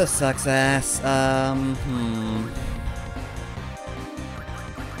 Well, this sucks ass.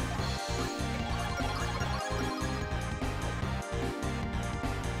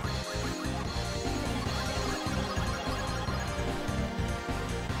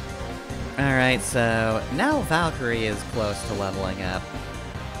 Alright, so now Valkyrie is close to leveling up.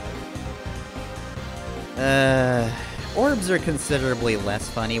 Orbs are considerably less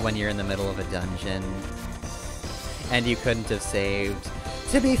funny when you're in the middle of a dungeon. And you couldn't have saved.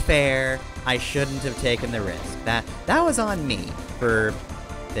 To be fair, I shouldn't have taken the risk. That was on me for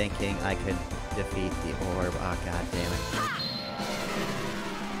thinking I could defeat the orb. Oh god damn it.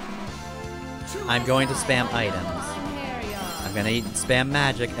 I'm going to spam items. I'm gonna spam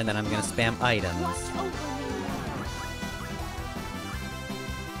magic, and then I'm gonna spam items. Watch over me.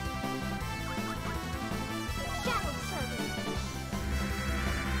 Shadow Servant.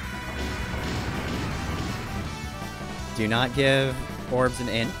 Do not give orbs an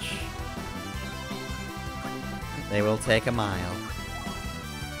inch. They will take a mile.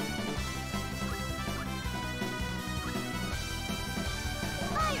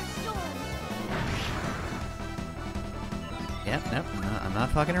 Firestorm. Yep, nope, I'm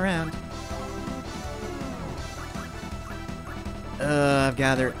not fucking around. I've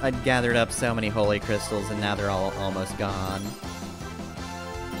gathered up so many holy crystals, and now they're all almost gone.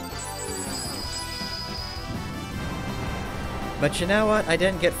 But you know what? I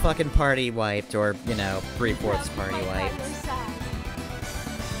didn't get fucking party wiped, or, you know, 3/4 party wiped.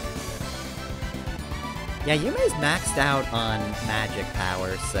 Yeah, Yume's maxed out on magic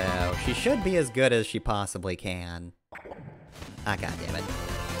power, so she should be as good as she possibly can. Ah, goddammit.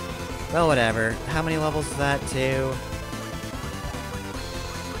 Well, whatever. How many levels is that, 2?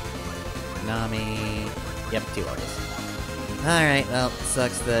 Nami... Yep, 2 levels. Alright, well,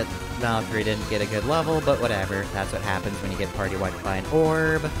 sucks that Valkyrie didn't get a good level, but whatever. That's what happens when you get party wiped by an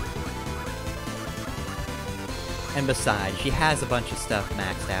orb. And besides, she has a bunch of stuff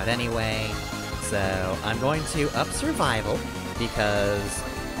maxed out anyway, so I'm going to up survival, because,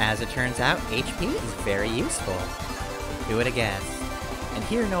 as it turns out, HP is very useful. Who would have guessed? And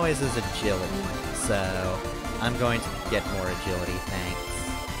hear noise is agility, so I'm going to get more agility, thanks.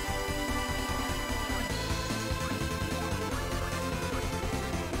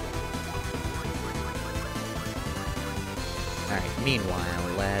 Alright,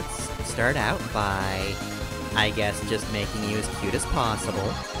 meanwhile, let's start out by, I guess, just making you as cute as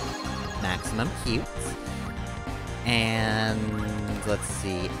possible. Maximum cute. And let's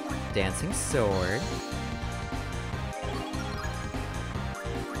see, dancing sword.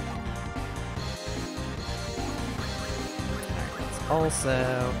 Alright, let's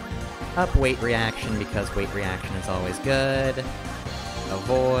also up weight reaction, because weight reaction is always good.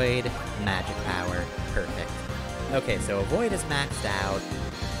 Avoid, magic power, perfect. Okay, so avoid is maxed out.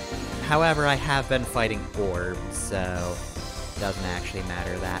 However, I have been fighting Orbs, so doesn't actually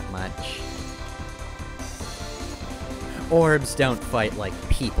matter that much. Orbs don't fight like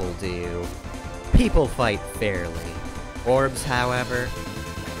people do. People fight fairly. Orbs, however,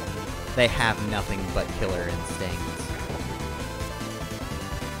 they have nothing but killer instincts.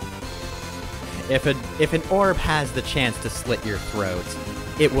 If an orb has the chance to slit your throat,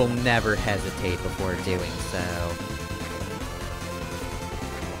 it will never hesitate before doing so.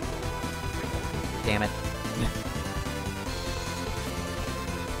 Damn it.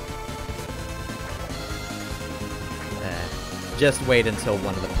 Just wait until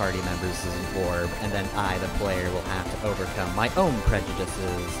one of the party members is an orb, and then I, the player, will have to overcome my own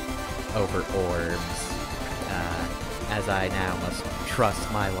prejudices over orbs, as I now must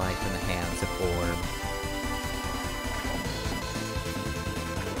trust my life in the hands of orb.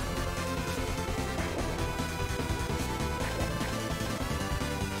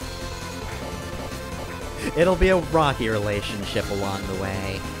 It'll be a rocky relationship along the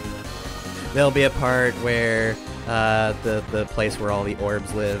way. There'll be a part where the place where all the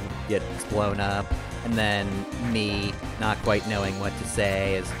orbs live gets blown up, and then me, not quite knowing what to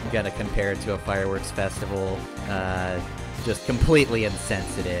say, is gonna compare it to a fireworks festival, just completely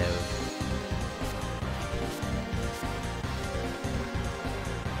insensitive.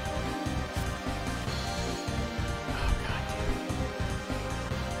 Oh god.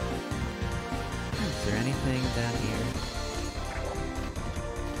 Is there anything down here?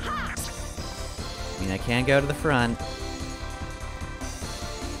 I mean, I can go to the front.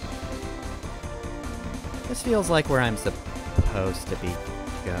 This feels like where I'm supposed to be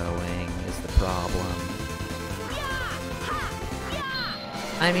going, is the problem.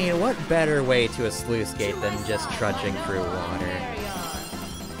 I mean, what better way to a sluice gate than just trudging through water?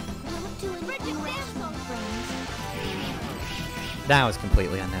 That was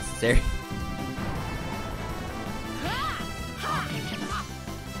completely unnecessary.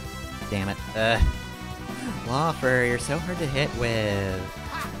 Damn it. Lawfer, you're so hard to hit with.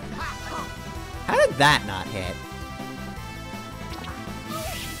 How did that not hit?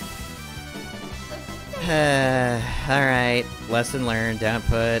 Alright, lesson learned, don't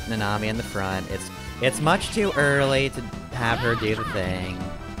put Nanami in the front. It's much too early to have her do the thing.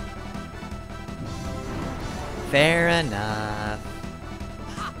 Fair enough.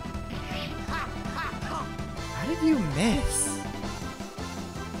 How did you miss?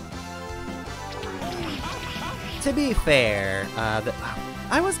 To be fair,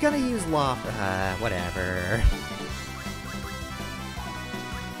 I was gonna use whatever.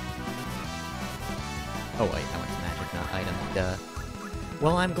 Oh wait, I went to magic, not item, duh.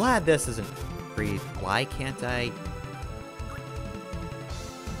 Well, I'm glad this isn't free. Why can't I?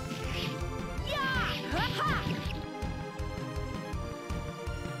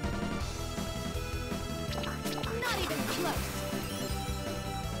 Not even close.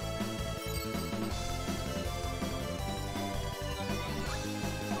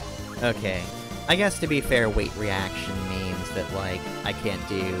 Okay. I guess to be fair, weight reaction means that, like, I can't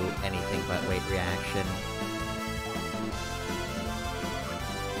do anything but weight reaction.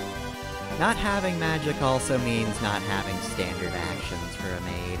 Not having magic also means not having standard actions for a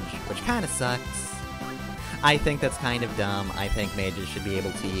mage, which kinda sucks. I think that's kind of dumb. I think mages should be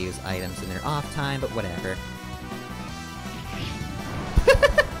able to use items in their off time, but whatever.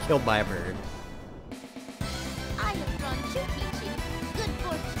 Killed by a bird. I have drawn Chukichi. Good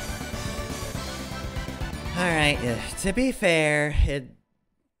fortune. Alright, to be fair, it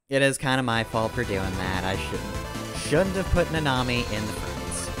is kind of my fault for doing that. I shouldn't have put Nanami in the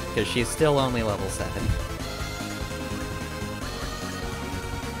front, because she's still only level 7.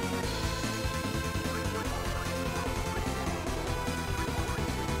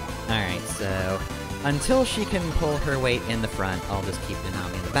 Alright, so until she can pull her weight in the front, I'll just keep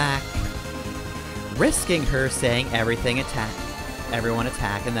Nanami in the back. risking her saying everyone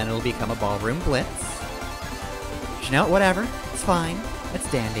attack, and then it'll become a ballroom blitz. You know, whatever. It's fine.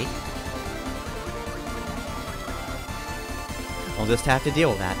 It's dandy. We'll just have to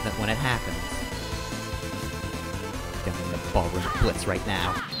deal with that when it happens. Getting the ballroom blitz right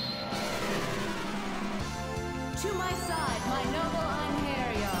now. To my side, my noble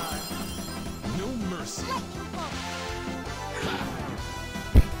Einherjar. No mercy.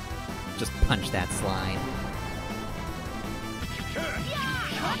 Just punch that slime.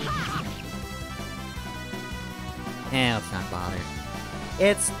 Let's not bother.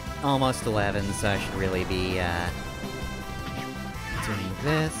 It's almost 11, so I should really be, doing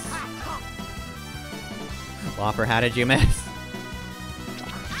this. Whopper, how did you miss?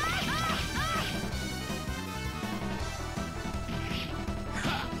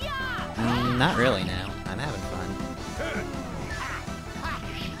 Not really, no. I'm having fun.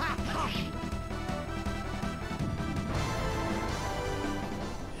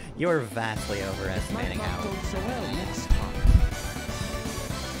 You are vastly overestimating how...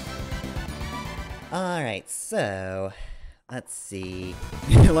 Alright, so... Let's see...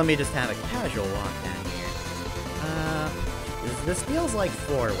 Let me just have a casual walk down here. This feels like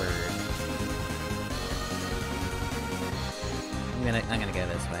forward. I'm gonna go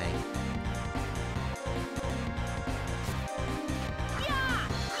this way.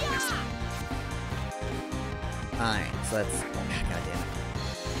 Alright, so let's... God damn it.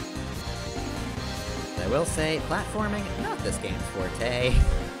 I will say, platforming, not this game's forte.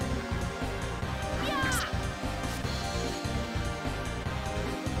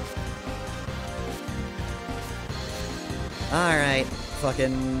 Alright,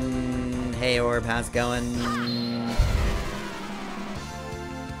 fucking... Hey Orb, how's it going?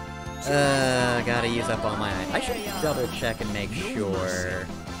 Gotta use up all my... I should double check and make sure.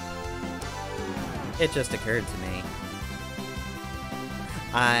 It just occurred to me.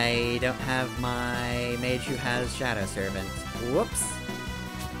 I don't have my mage who has Shadow Servant. Whoops.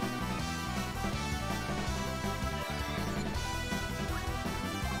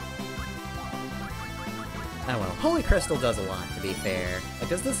 Oh well. Holy Crystal does a lot, to be fair. Like,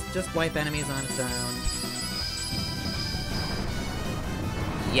 does this just wipe enemies on its own?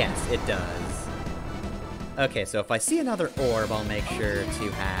 Yes, it does. Okay, so if I see another orb, I'll make sure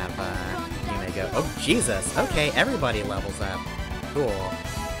to have, you may go. Oh, Jesus! Okay, everybody levels up. Cool.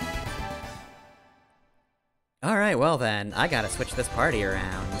 Alright, well then, I gotta switch this party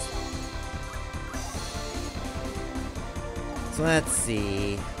around. So let's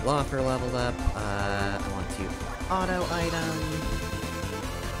see. Lawfer leveled up. I want to auto item.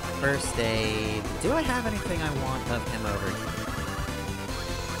 First aid. Do I have anything I want of him over here?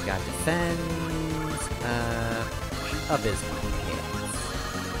 Got defend. Abysmal hits.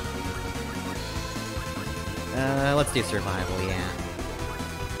 Let's do survival, yeah.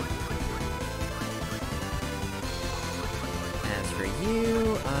 As for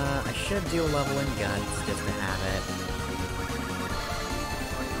you, I should do a level in guns just to have it.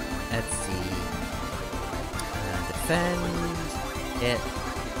 Let's see. Defend. Hit.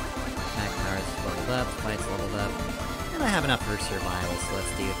 Attack power is leveled up. Fight's leveled up. And I have enough for survival, so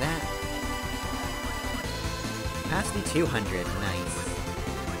let's do that. Capacity 200. Nice.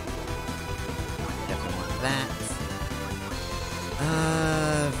 Definitely want that.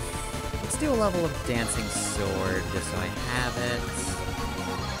 Let's do a level of Dancing Sword, just so I have it.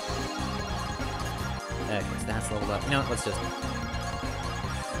 Okay, so that's leveled up. You know what,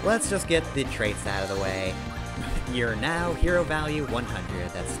 let's just get the traits out of the way. You're now hero value 100.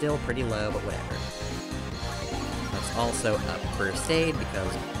 That's still pretty low, but whatever. Let's also up first aid,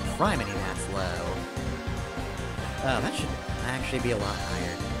 because criminy, that's low. Oh, that should actually be a lot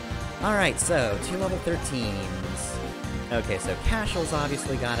higher. Alright, so, 2 level 13s. Okay, so Casual's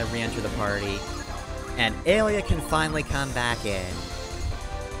obviously gotta re-enter the party. And Aelia can finally come back in.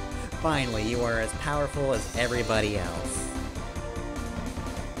 Finally, you are as powerful as everybody else.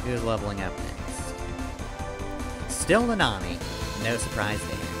 Who's leveling up next? Still Nanami. No surprise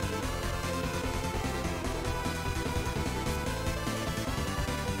there.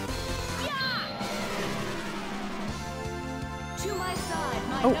 To my side,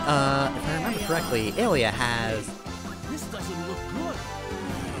 my Oh, noble if I remember Einherjar. correctly, Aelia has... This doesn't look good.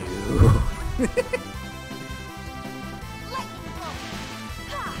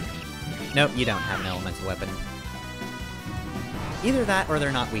 Nope, you don't have an elemental weapon. Either that, or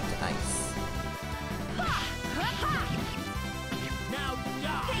they're not weak to ice. Now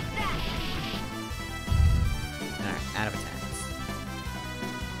die. Alright, out of attacks.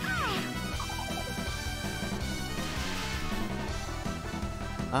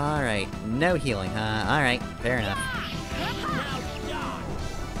 Alright, no healing, huh? Alright, fair enough.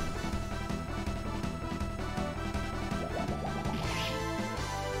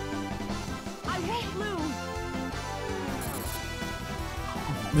 I won't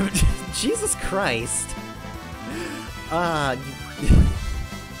lose. Jesus Christ! I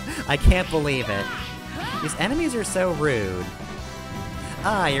can't believe it. These enemies are so rude.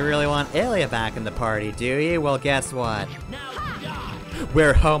 Ah, you really want Aelia back in the party, do you? Well, guess what?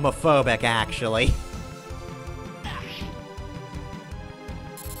 We're homophobic, actually.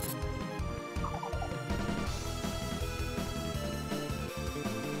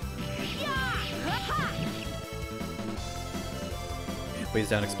 Please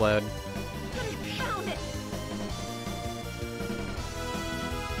don't explode. Found it.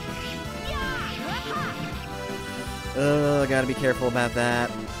 Gotta be careful about that.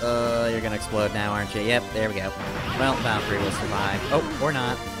 You're gonna explode now, aren't you? Yep, there we go. Well, Valkyrie will survive. Oh, or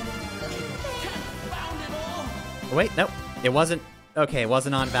not. Oh, wait, nope. It wasn't... Okay, it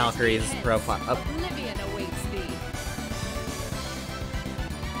wasn't on Valkyrie's profile. Oh. Oblivion awaits thee.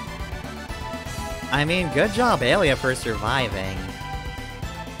 I mean, good job, Aelia, for surviving.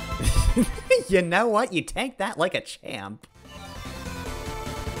 You know what? You tanked that like a champ.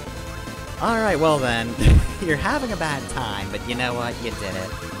 Alright, well then. You're having a bad time, but you know what? You did it.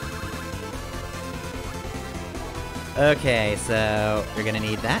 Okay, so you're gonna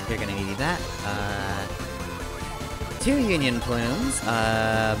need that, you're gonna need that. 2 Union Plumes,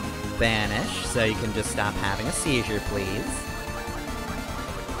 banish, so you can just stop having a seizure, please.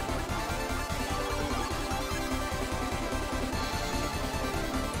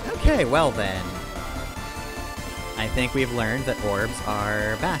 Okay, well then. I think we've learned that orbs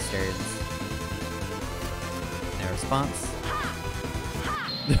are bastards. No response.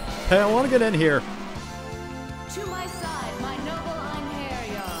 Hey, I want to get in here. To my side, my noble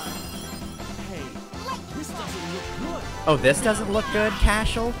Einherjar. Hey, this doesn't look good. Oh, this doesn't look good,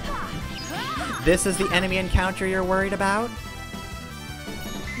 Cashel? This is the enemy encounter you're worried about?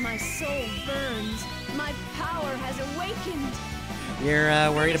 My soul burns. My power has awakened. You're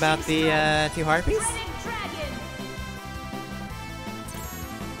worried about the 2 harpies? Dreaded dragon.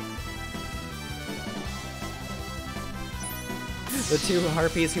 The 2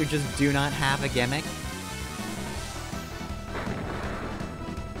 harpies who just do not have a gimmick?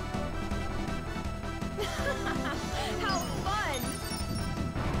 How fun!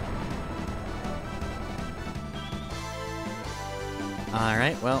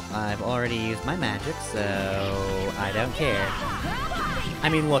 Alright, well, I've already used my magic, so I don't care. I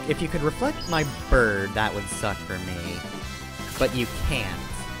mean, look, if you could reflect my bird, that would suck for me. But you can't.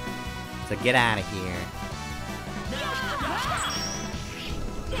 So get out of here.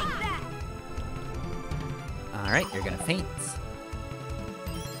 Alright, you're gonna faint.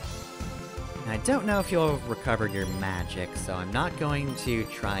 I don't know if you'll recover your magic, so I'm not going to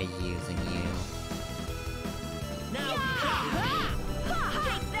try using you.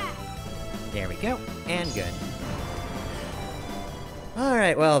 There we go, and good.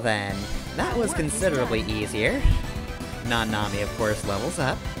 Alright, well then. That was considerably easier. Nanami, of course, levels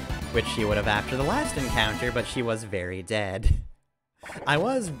up, which she would have after the last encounter, but she was very dead. I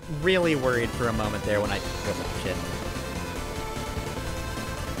was really worried for a moment there when I... Oh, shit.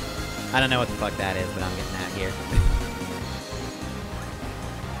 I don't know what the fuck that is, but I'm getting out here.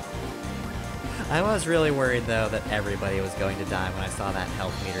 I was really worried, though, that everybody was going to die when I saw that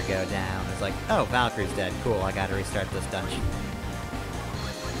health meter go down. I was like, oh, Valkyrie's dead. Cool, I gotta restart this dungeon.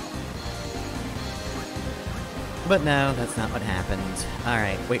 But no, that's not what happened.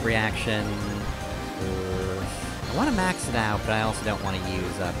 Alright, wait reaction. I want to max it out, but I also don't want to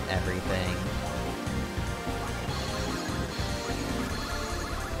use up everything.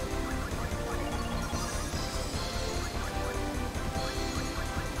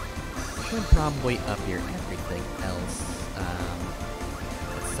 Should probably up your everything else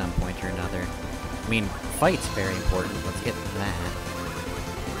at some point or another. I mean, fight's very important. Let's get to that.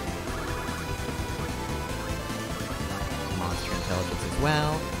 Monster intelligence as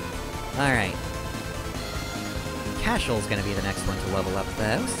well. Alright. Cashel's gonna be the next one to level up,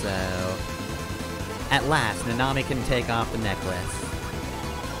 though, so... At last, Nanami can take off the necklace.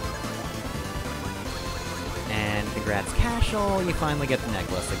 And congrats, Cashel, you finally get the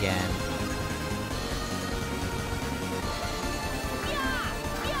necklace again.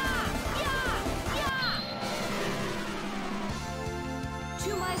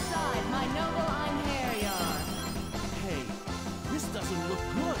 To my side, my noble Einherjar. Hey, this doesn't look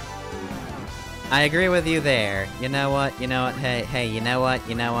good. I agree with you there. You know what, hey, you know what,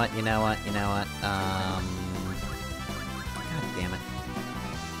 God damn it.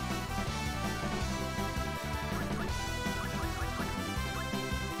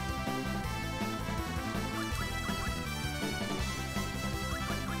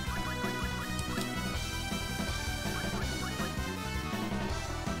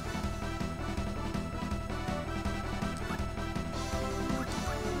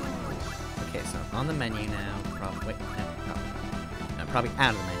 So on the menu now. Probably. No, probably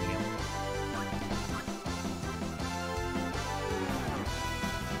out of the menu.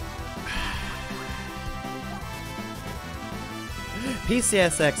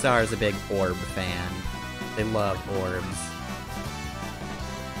 PCSXR is a big Orb fan. They love Orbs.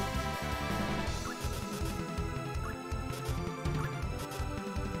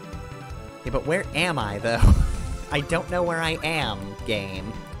 Okay, but where am I, though? I don't know where I am,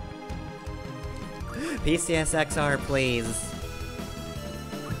 game. PCSXR, please.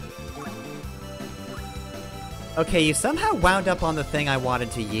 Okay, you somehow wound up on the thing I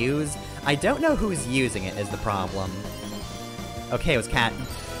wanted to use. I don't know who's using it is the problem. Okay, it was Cat.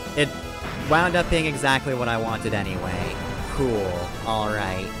 It wound up being exactly what I wanted anyway. Cool.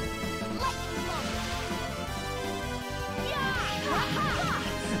 Alright.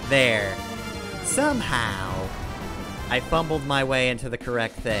 There. Somehow, I fumbled my way into the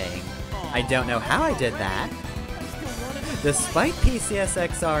correct thing. I don't know how I did that. Despite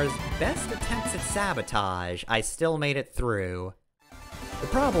PCSXR's best attempts at sabotage, I still made it through. The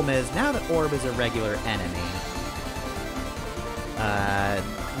problem is, now that Orb is a regular enemy,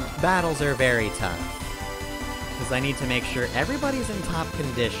 battles are very tough. Because I need to make sure everybody's in top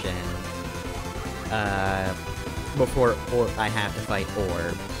condition, before I have to fight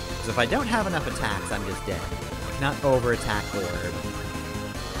Orb. Because if I don't have enough attacks, I'm just dead. I cannot over-attack Orb.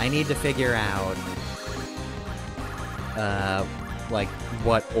 I need to figure out, like,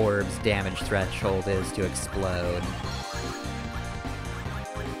 what Orb's damage threshold is to explode.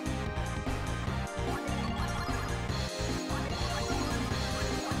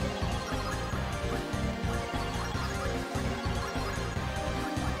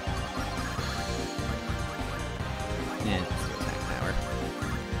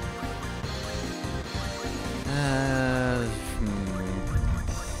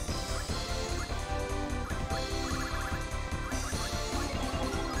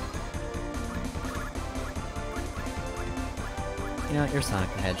 You know what, you're Sonic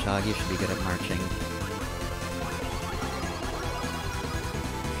the Hedgehog, you should be good at marching.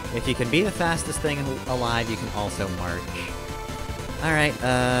 If you can be the fastest thing alive, you can also march. Alright,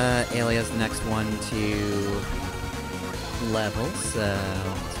 Alia's the next one to level, so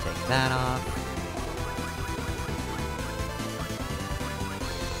let's take that off.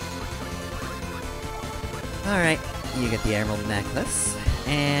 Alright, you get the Emerald Necklace.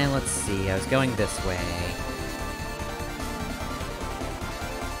 And let's see, I was going this way.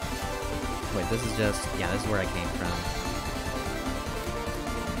 Wait, this is just... yeah, this is where I came from.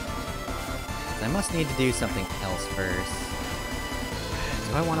 I must need to do something else first.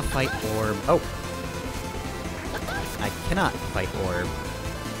 Do I want to fight Orb? Oh! I cannot fight Orb.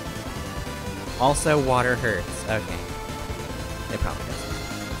 Also, water hurts. Okay. It probably doesn't.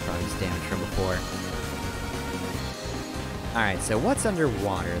 Probably just damage from before. Alright, so what's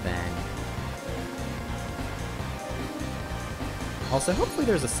underwater then? Also, hopefully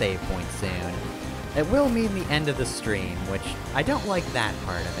there's a save point soon. It will mean the end of the stream, which I don't like that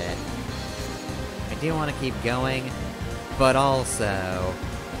part of it. I do want to keep going, but also,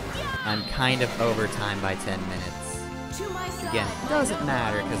 I'm kind of over time by 10 minutes. Again, it doesn't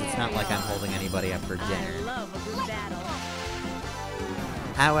matter, because it's not like I'm holding anybody up for dinner.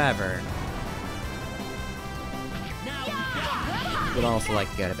 However, would also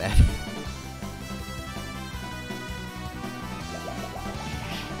like to go to bed.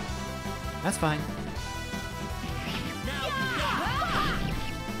 That's fine.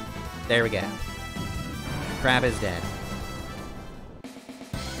 There we go. Crab is dead.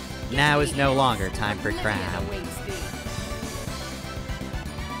 Now is no longer time for Crab.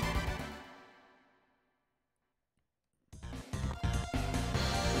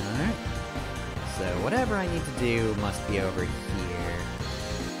 Alright. So whatever I need to do must be over here.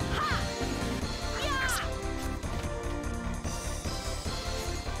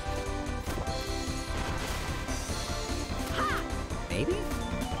 Maybe?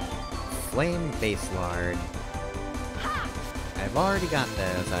 Flame Base Lard. I've already got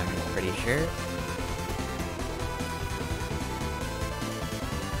those, I'm pretty sure.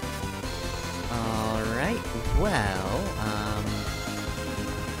 Alright, well,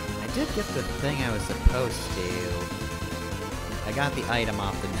 I did get the thing I was supposed to. I got the item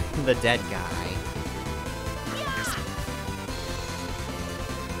off the dead guy.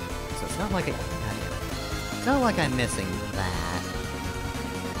 So it's not like it's not like I'm missing that.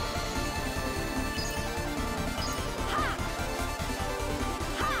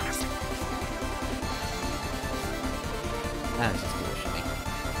 That's just foolish of me.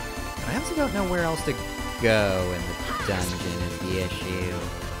 I also don't know where else to go in the dungeon is the issue.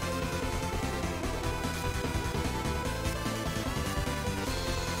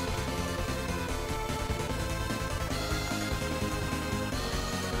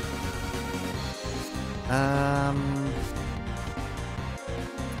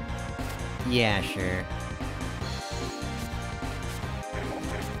 Yeah, sure.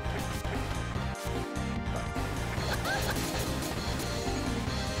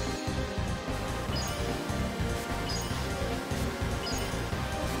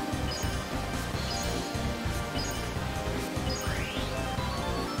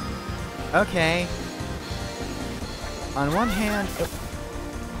 Okay. On one hand,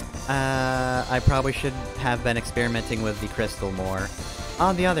 I probably should have been experimenting with the crystal more.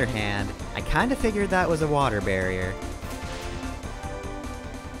 On the other hand, I kinda figured that was a water barrier.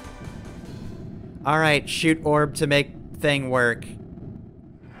 Alright, shoot orb to make thing work.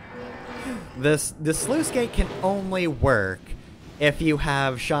 The sluice gate can only work if you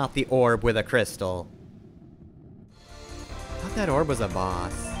have shot the orb with a crystal. I thought that orb was a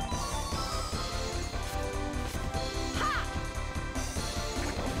boss.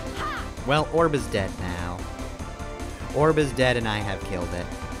 Well, Orb is dead now. Orb is dead and I have killed it.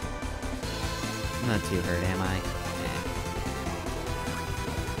 I'm not too hurt, am I? Eh.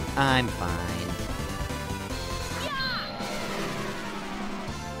 I'm fine.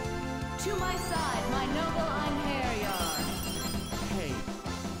 To my side, my noble Einherjar. Hey,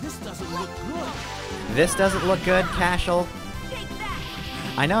 this doesn't look good. This doesn't look good, Cashel. Take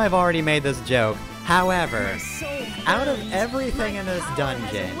that! I know I've already made this joke. However, out of everything in this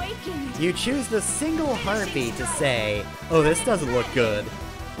dungeon, you choose the single harpy to say, oh, this doesn't look good.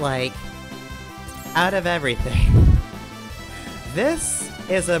 Like, out of everything. This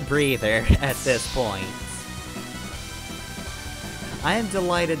is a breather at this point. I am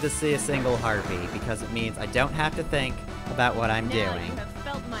delighted to see a single harpy, because it means I don't have to think about what I'm Now doing. you have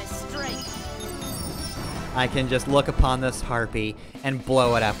felt my strength. I can just look upon this harpy and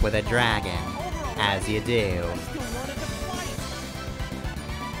blow it up with a dragon, as you do. I still wanted to fight.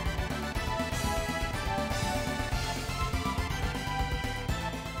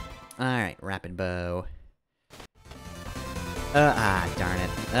 Alright, rapid bow. Darn it.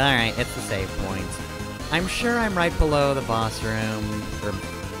 Alright, it's the save point. I'm sure I'm right below the boss room, or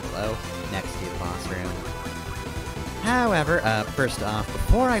below, next to the boss room. However, first off,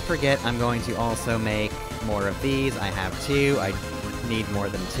 before I forget, I'm going to also make more of these. I have 2, I need more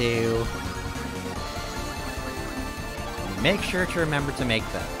than 2. Make sure to remember to make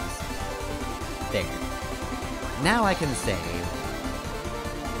those. There. Now I can save.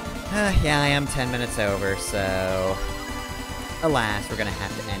 Yeah, I am 10 minutes over, so... Alas, we're gonna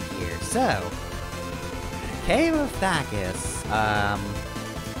have to end here. So... Cave of Thackus,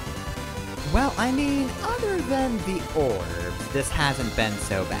 well, I mean, other than the orbs, this hasn't been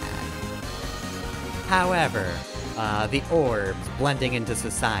so bad. However, the orbs blending into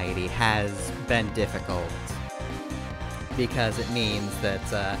society has been difficult. Because it means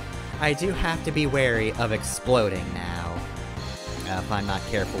that, I do have to be wary of exploding now. If I'm not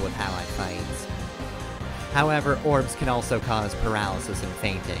careful with how I fight. However, orbs can also cause paralysis and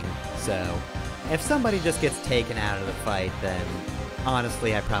fainting, so... If somebody just gets taken out of the fight, then...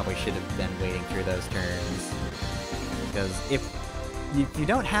 Honestly, I probably should have been waiting through those turns. Because if you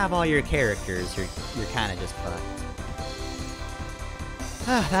don't have all your characters, you're kinda just fucked.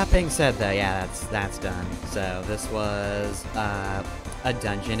 That being said, though, yeah, that's done. So, this was, a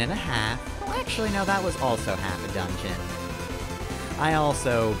dungeon and a half. Well, actually, no, that was also half a dungeon. I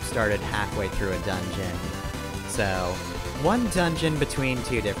also started halfway through a dungeon. So, one dungeon between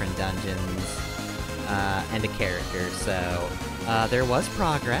 2 different dungeons, and a character, so, there was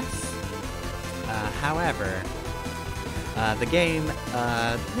progress. However, the game,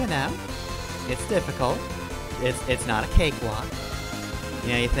 you know, it's difficult. It's not a cakewalk.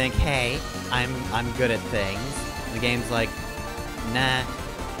 You know, you think, hey, I'm good at things. The game's like, nah.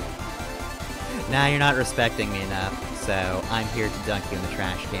 Nah, you're not respecting me enough, so I'm here to dunk you in the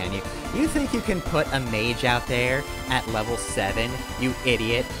trash can. You think you can put a mage out there at level 7? You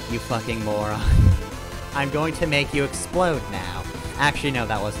idiot. You fucking moron. I'm going to make you explode now. Actually, no,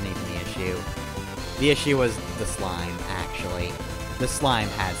 that wasn't even the issue. The issue was the slime, actually. The slime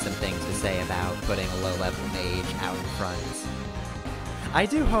had some things to say about putting a low-level mage out in front. I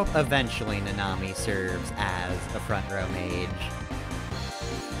do hope eventually Nanami serves as a front-row mage.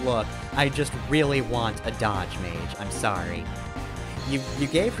 Look, I just really want a dodge mage, I'm sorry. You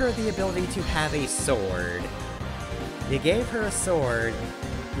gave her the ability to have a sword. You gave her a sword,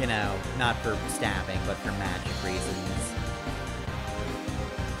 you know, not for stabbing, but for magic reasons.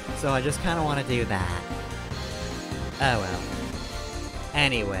 So I just kinda wanna do that. Oh well.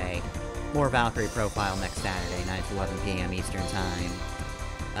 Anyway, more Valkyrie Profile next Saturday, 9 to 11 p.m. Eastern Time.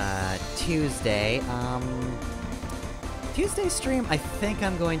 Tuesday, Tuesday stream, I think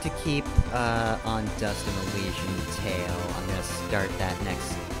I'm going to keep on Dust and Elysian Tale. I'm going to start that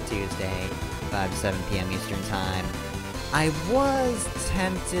next Tuesday, 5 to 7 p.m. Eastern Time. I was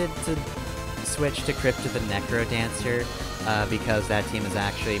tempted to switch to Crypt of the Necrodancer, because that team is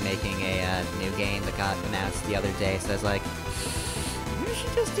actually making a new game that got announced the other day, so I was like, maybe I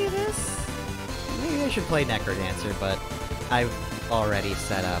should just do this? Maybe I should play Necrodancer, but I've already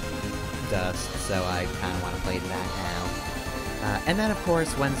set up Dust, so I kind of want to play that now. And then, of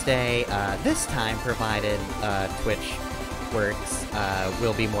course, Wednesday, this time, provided Twitch works,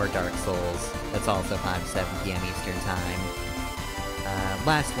 will be more Dark Souls. That's also 5 to 7 p.m. Eastern Time.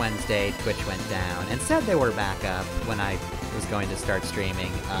 Last Wednesday, Twitch went down, and said they were back up when I was going to start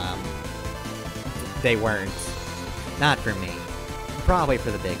streaming. They weren't. Not for me. Probably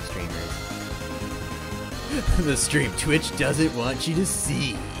for the big streamers. The stream Twitch doesn't want you to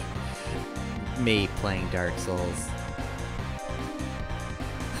see. Me playing Dark Souls.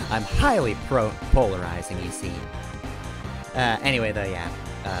 I'm highly polarizing, you see. Anyway, though, yeah.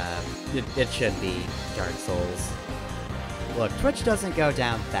 It should be Dark Souls. Look, Twitch doesn't go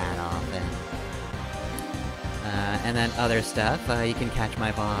down that often. And then other stuff, you can catch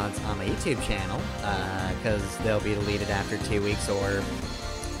my VODs on my YouTube channel, because they'll be deleted after 2 weeks or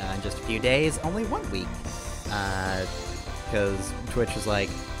in just a few days, only 1 week. Because Twitch was like,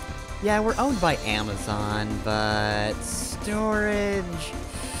 yeah, we're owned by Amazon, but storage...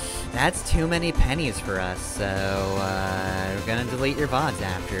 That's too many pennies for us, so we're gonna delete your VODs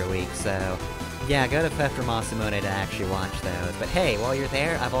after a week, so... Yeah, go to Feftra Masamune to actually watch those. But hey, while you're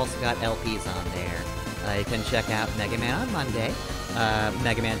there, I've also got LPs on there. You can check out Mega Man on Monday.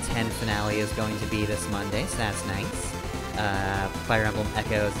 Mega Man 10 finale is going to be this Monday, so that's nice. Fire Emblem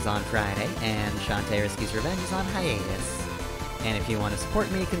Echoes is on Friday, and Shantae Risky's Revenge is on hiatus. And if you want to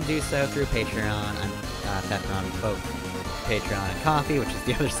support me, you can do so through Patreon. I'm Feftra on both Patreon and Coffee, which is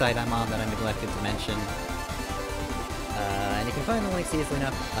the other site I'm on that I neglected to mention. And you can find the links easily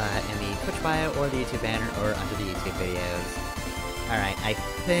enough in the Twitch bio, or the YouTube banner, or under the YouTube videos. Alright, I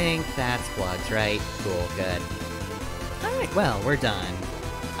think that's plugs, right? Cool, good. Alright, well, we're done.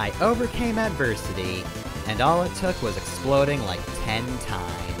 I overcame adversity, and all it took was exploding like 10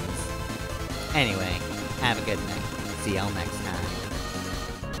 times. Anyway, have a good night. See y'all next time.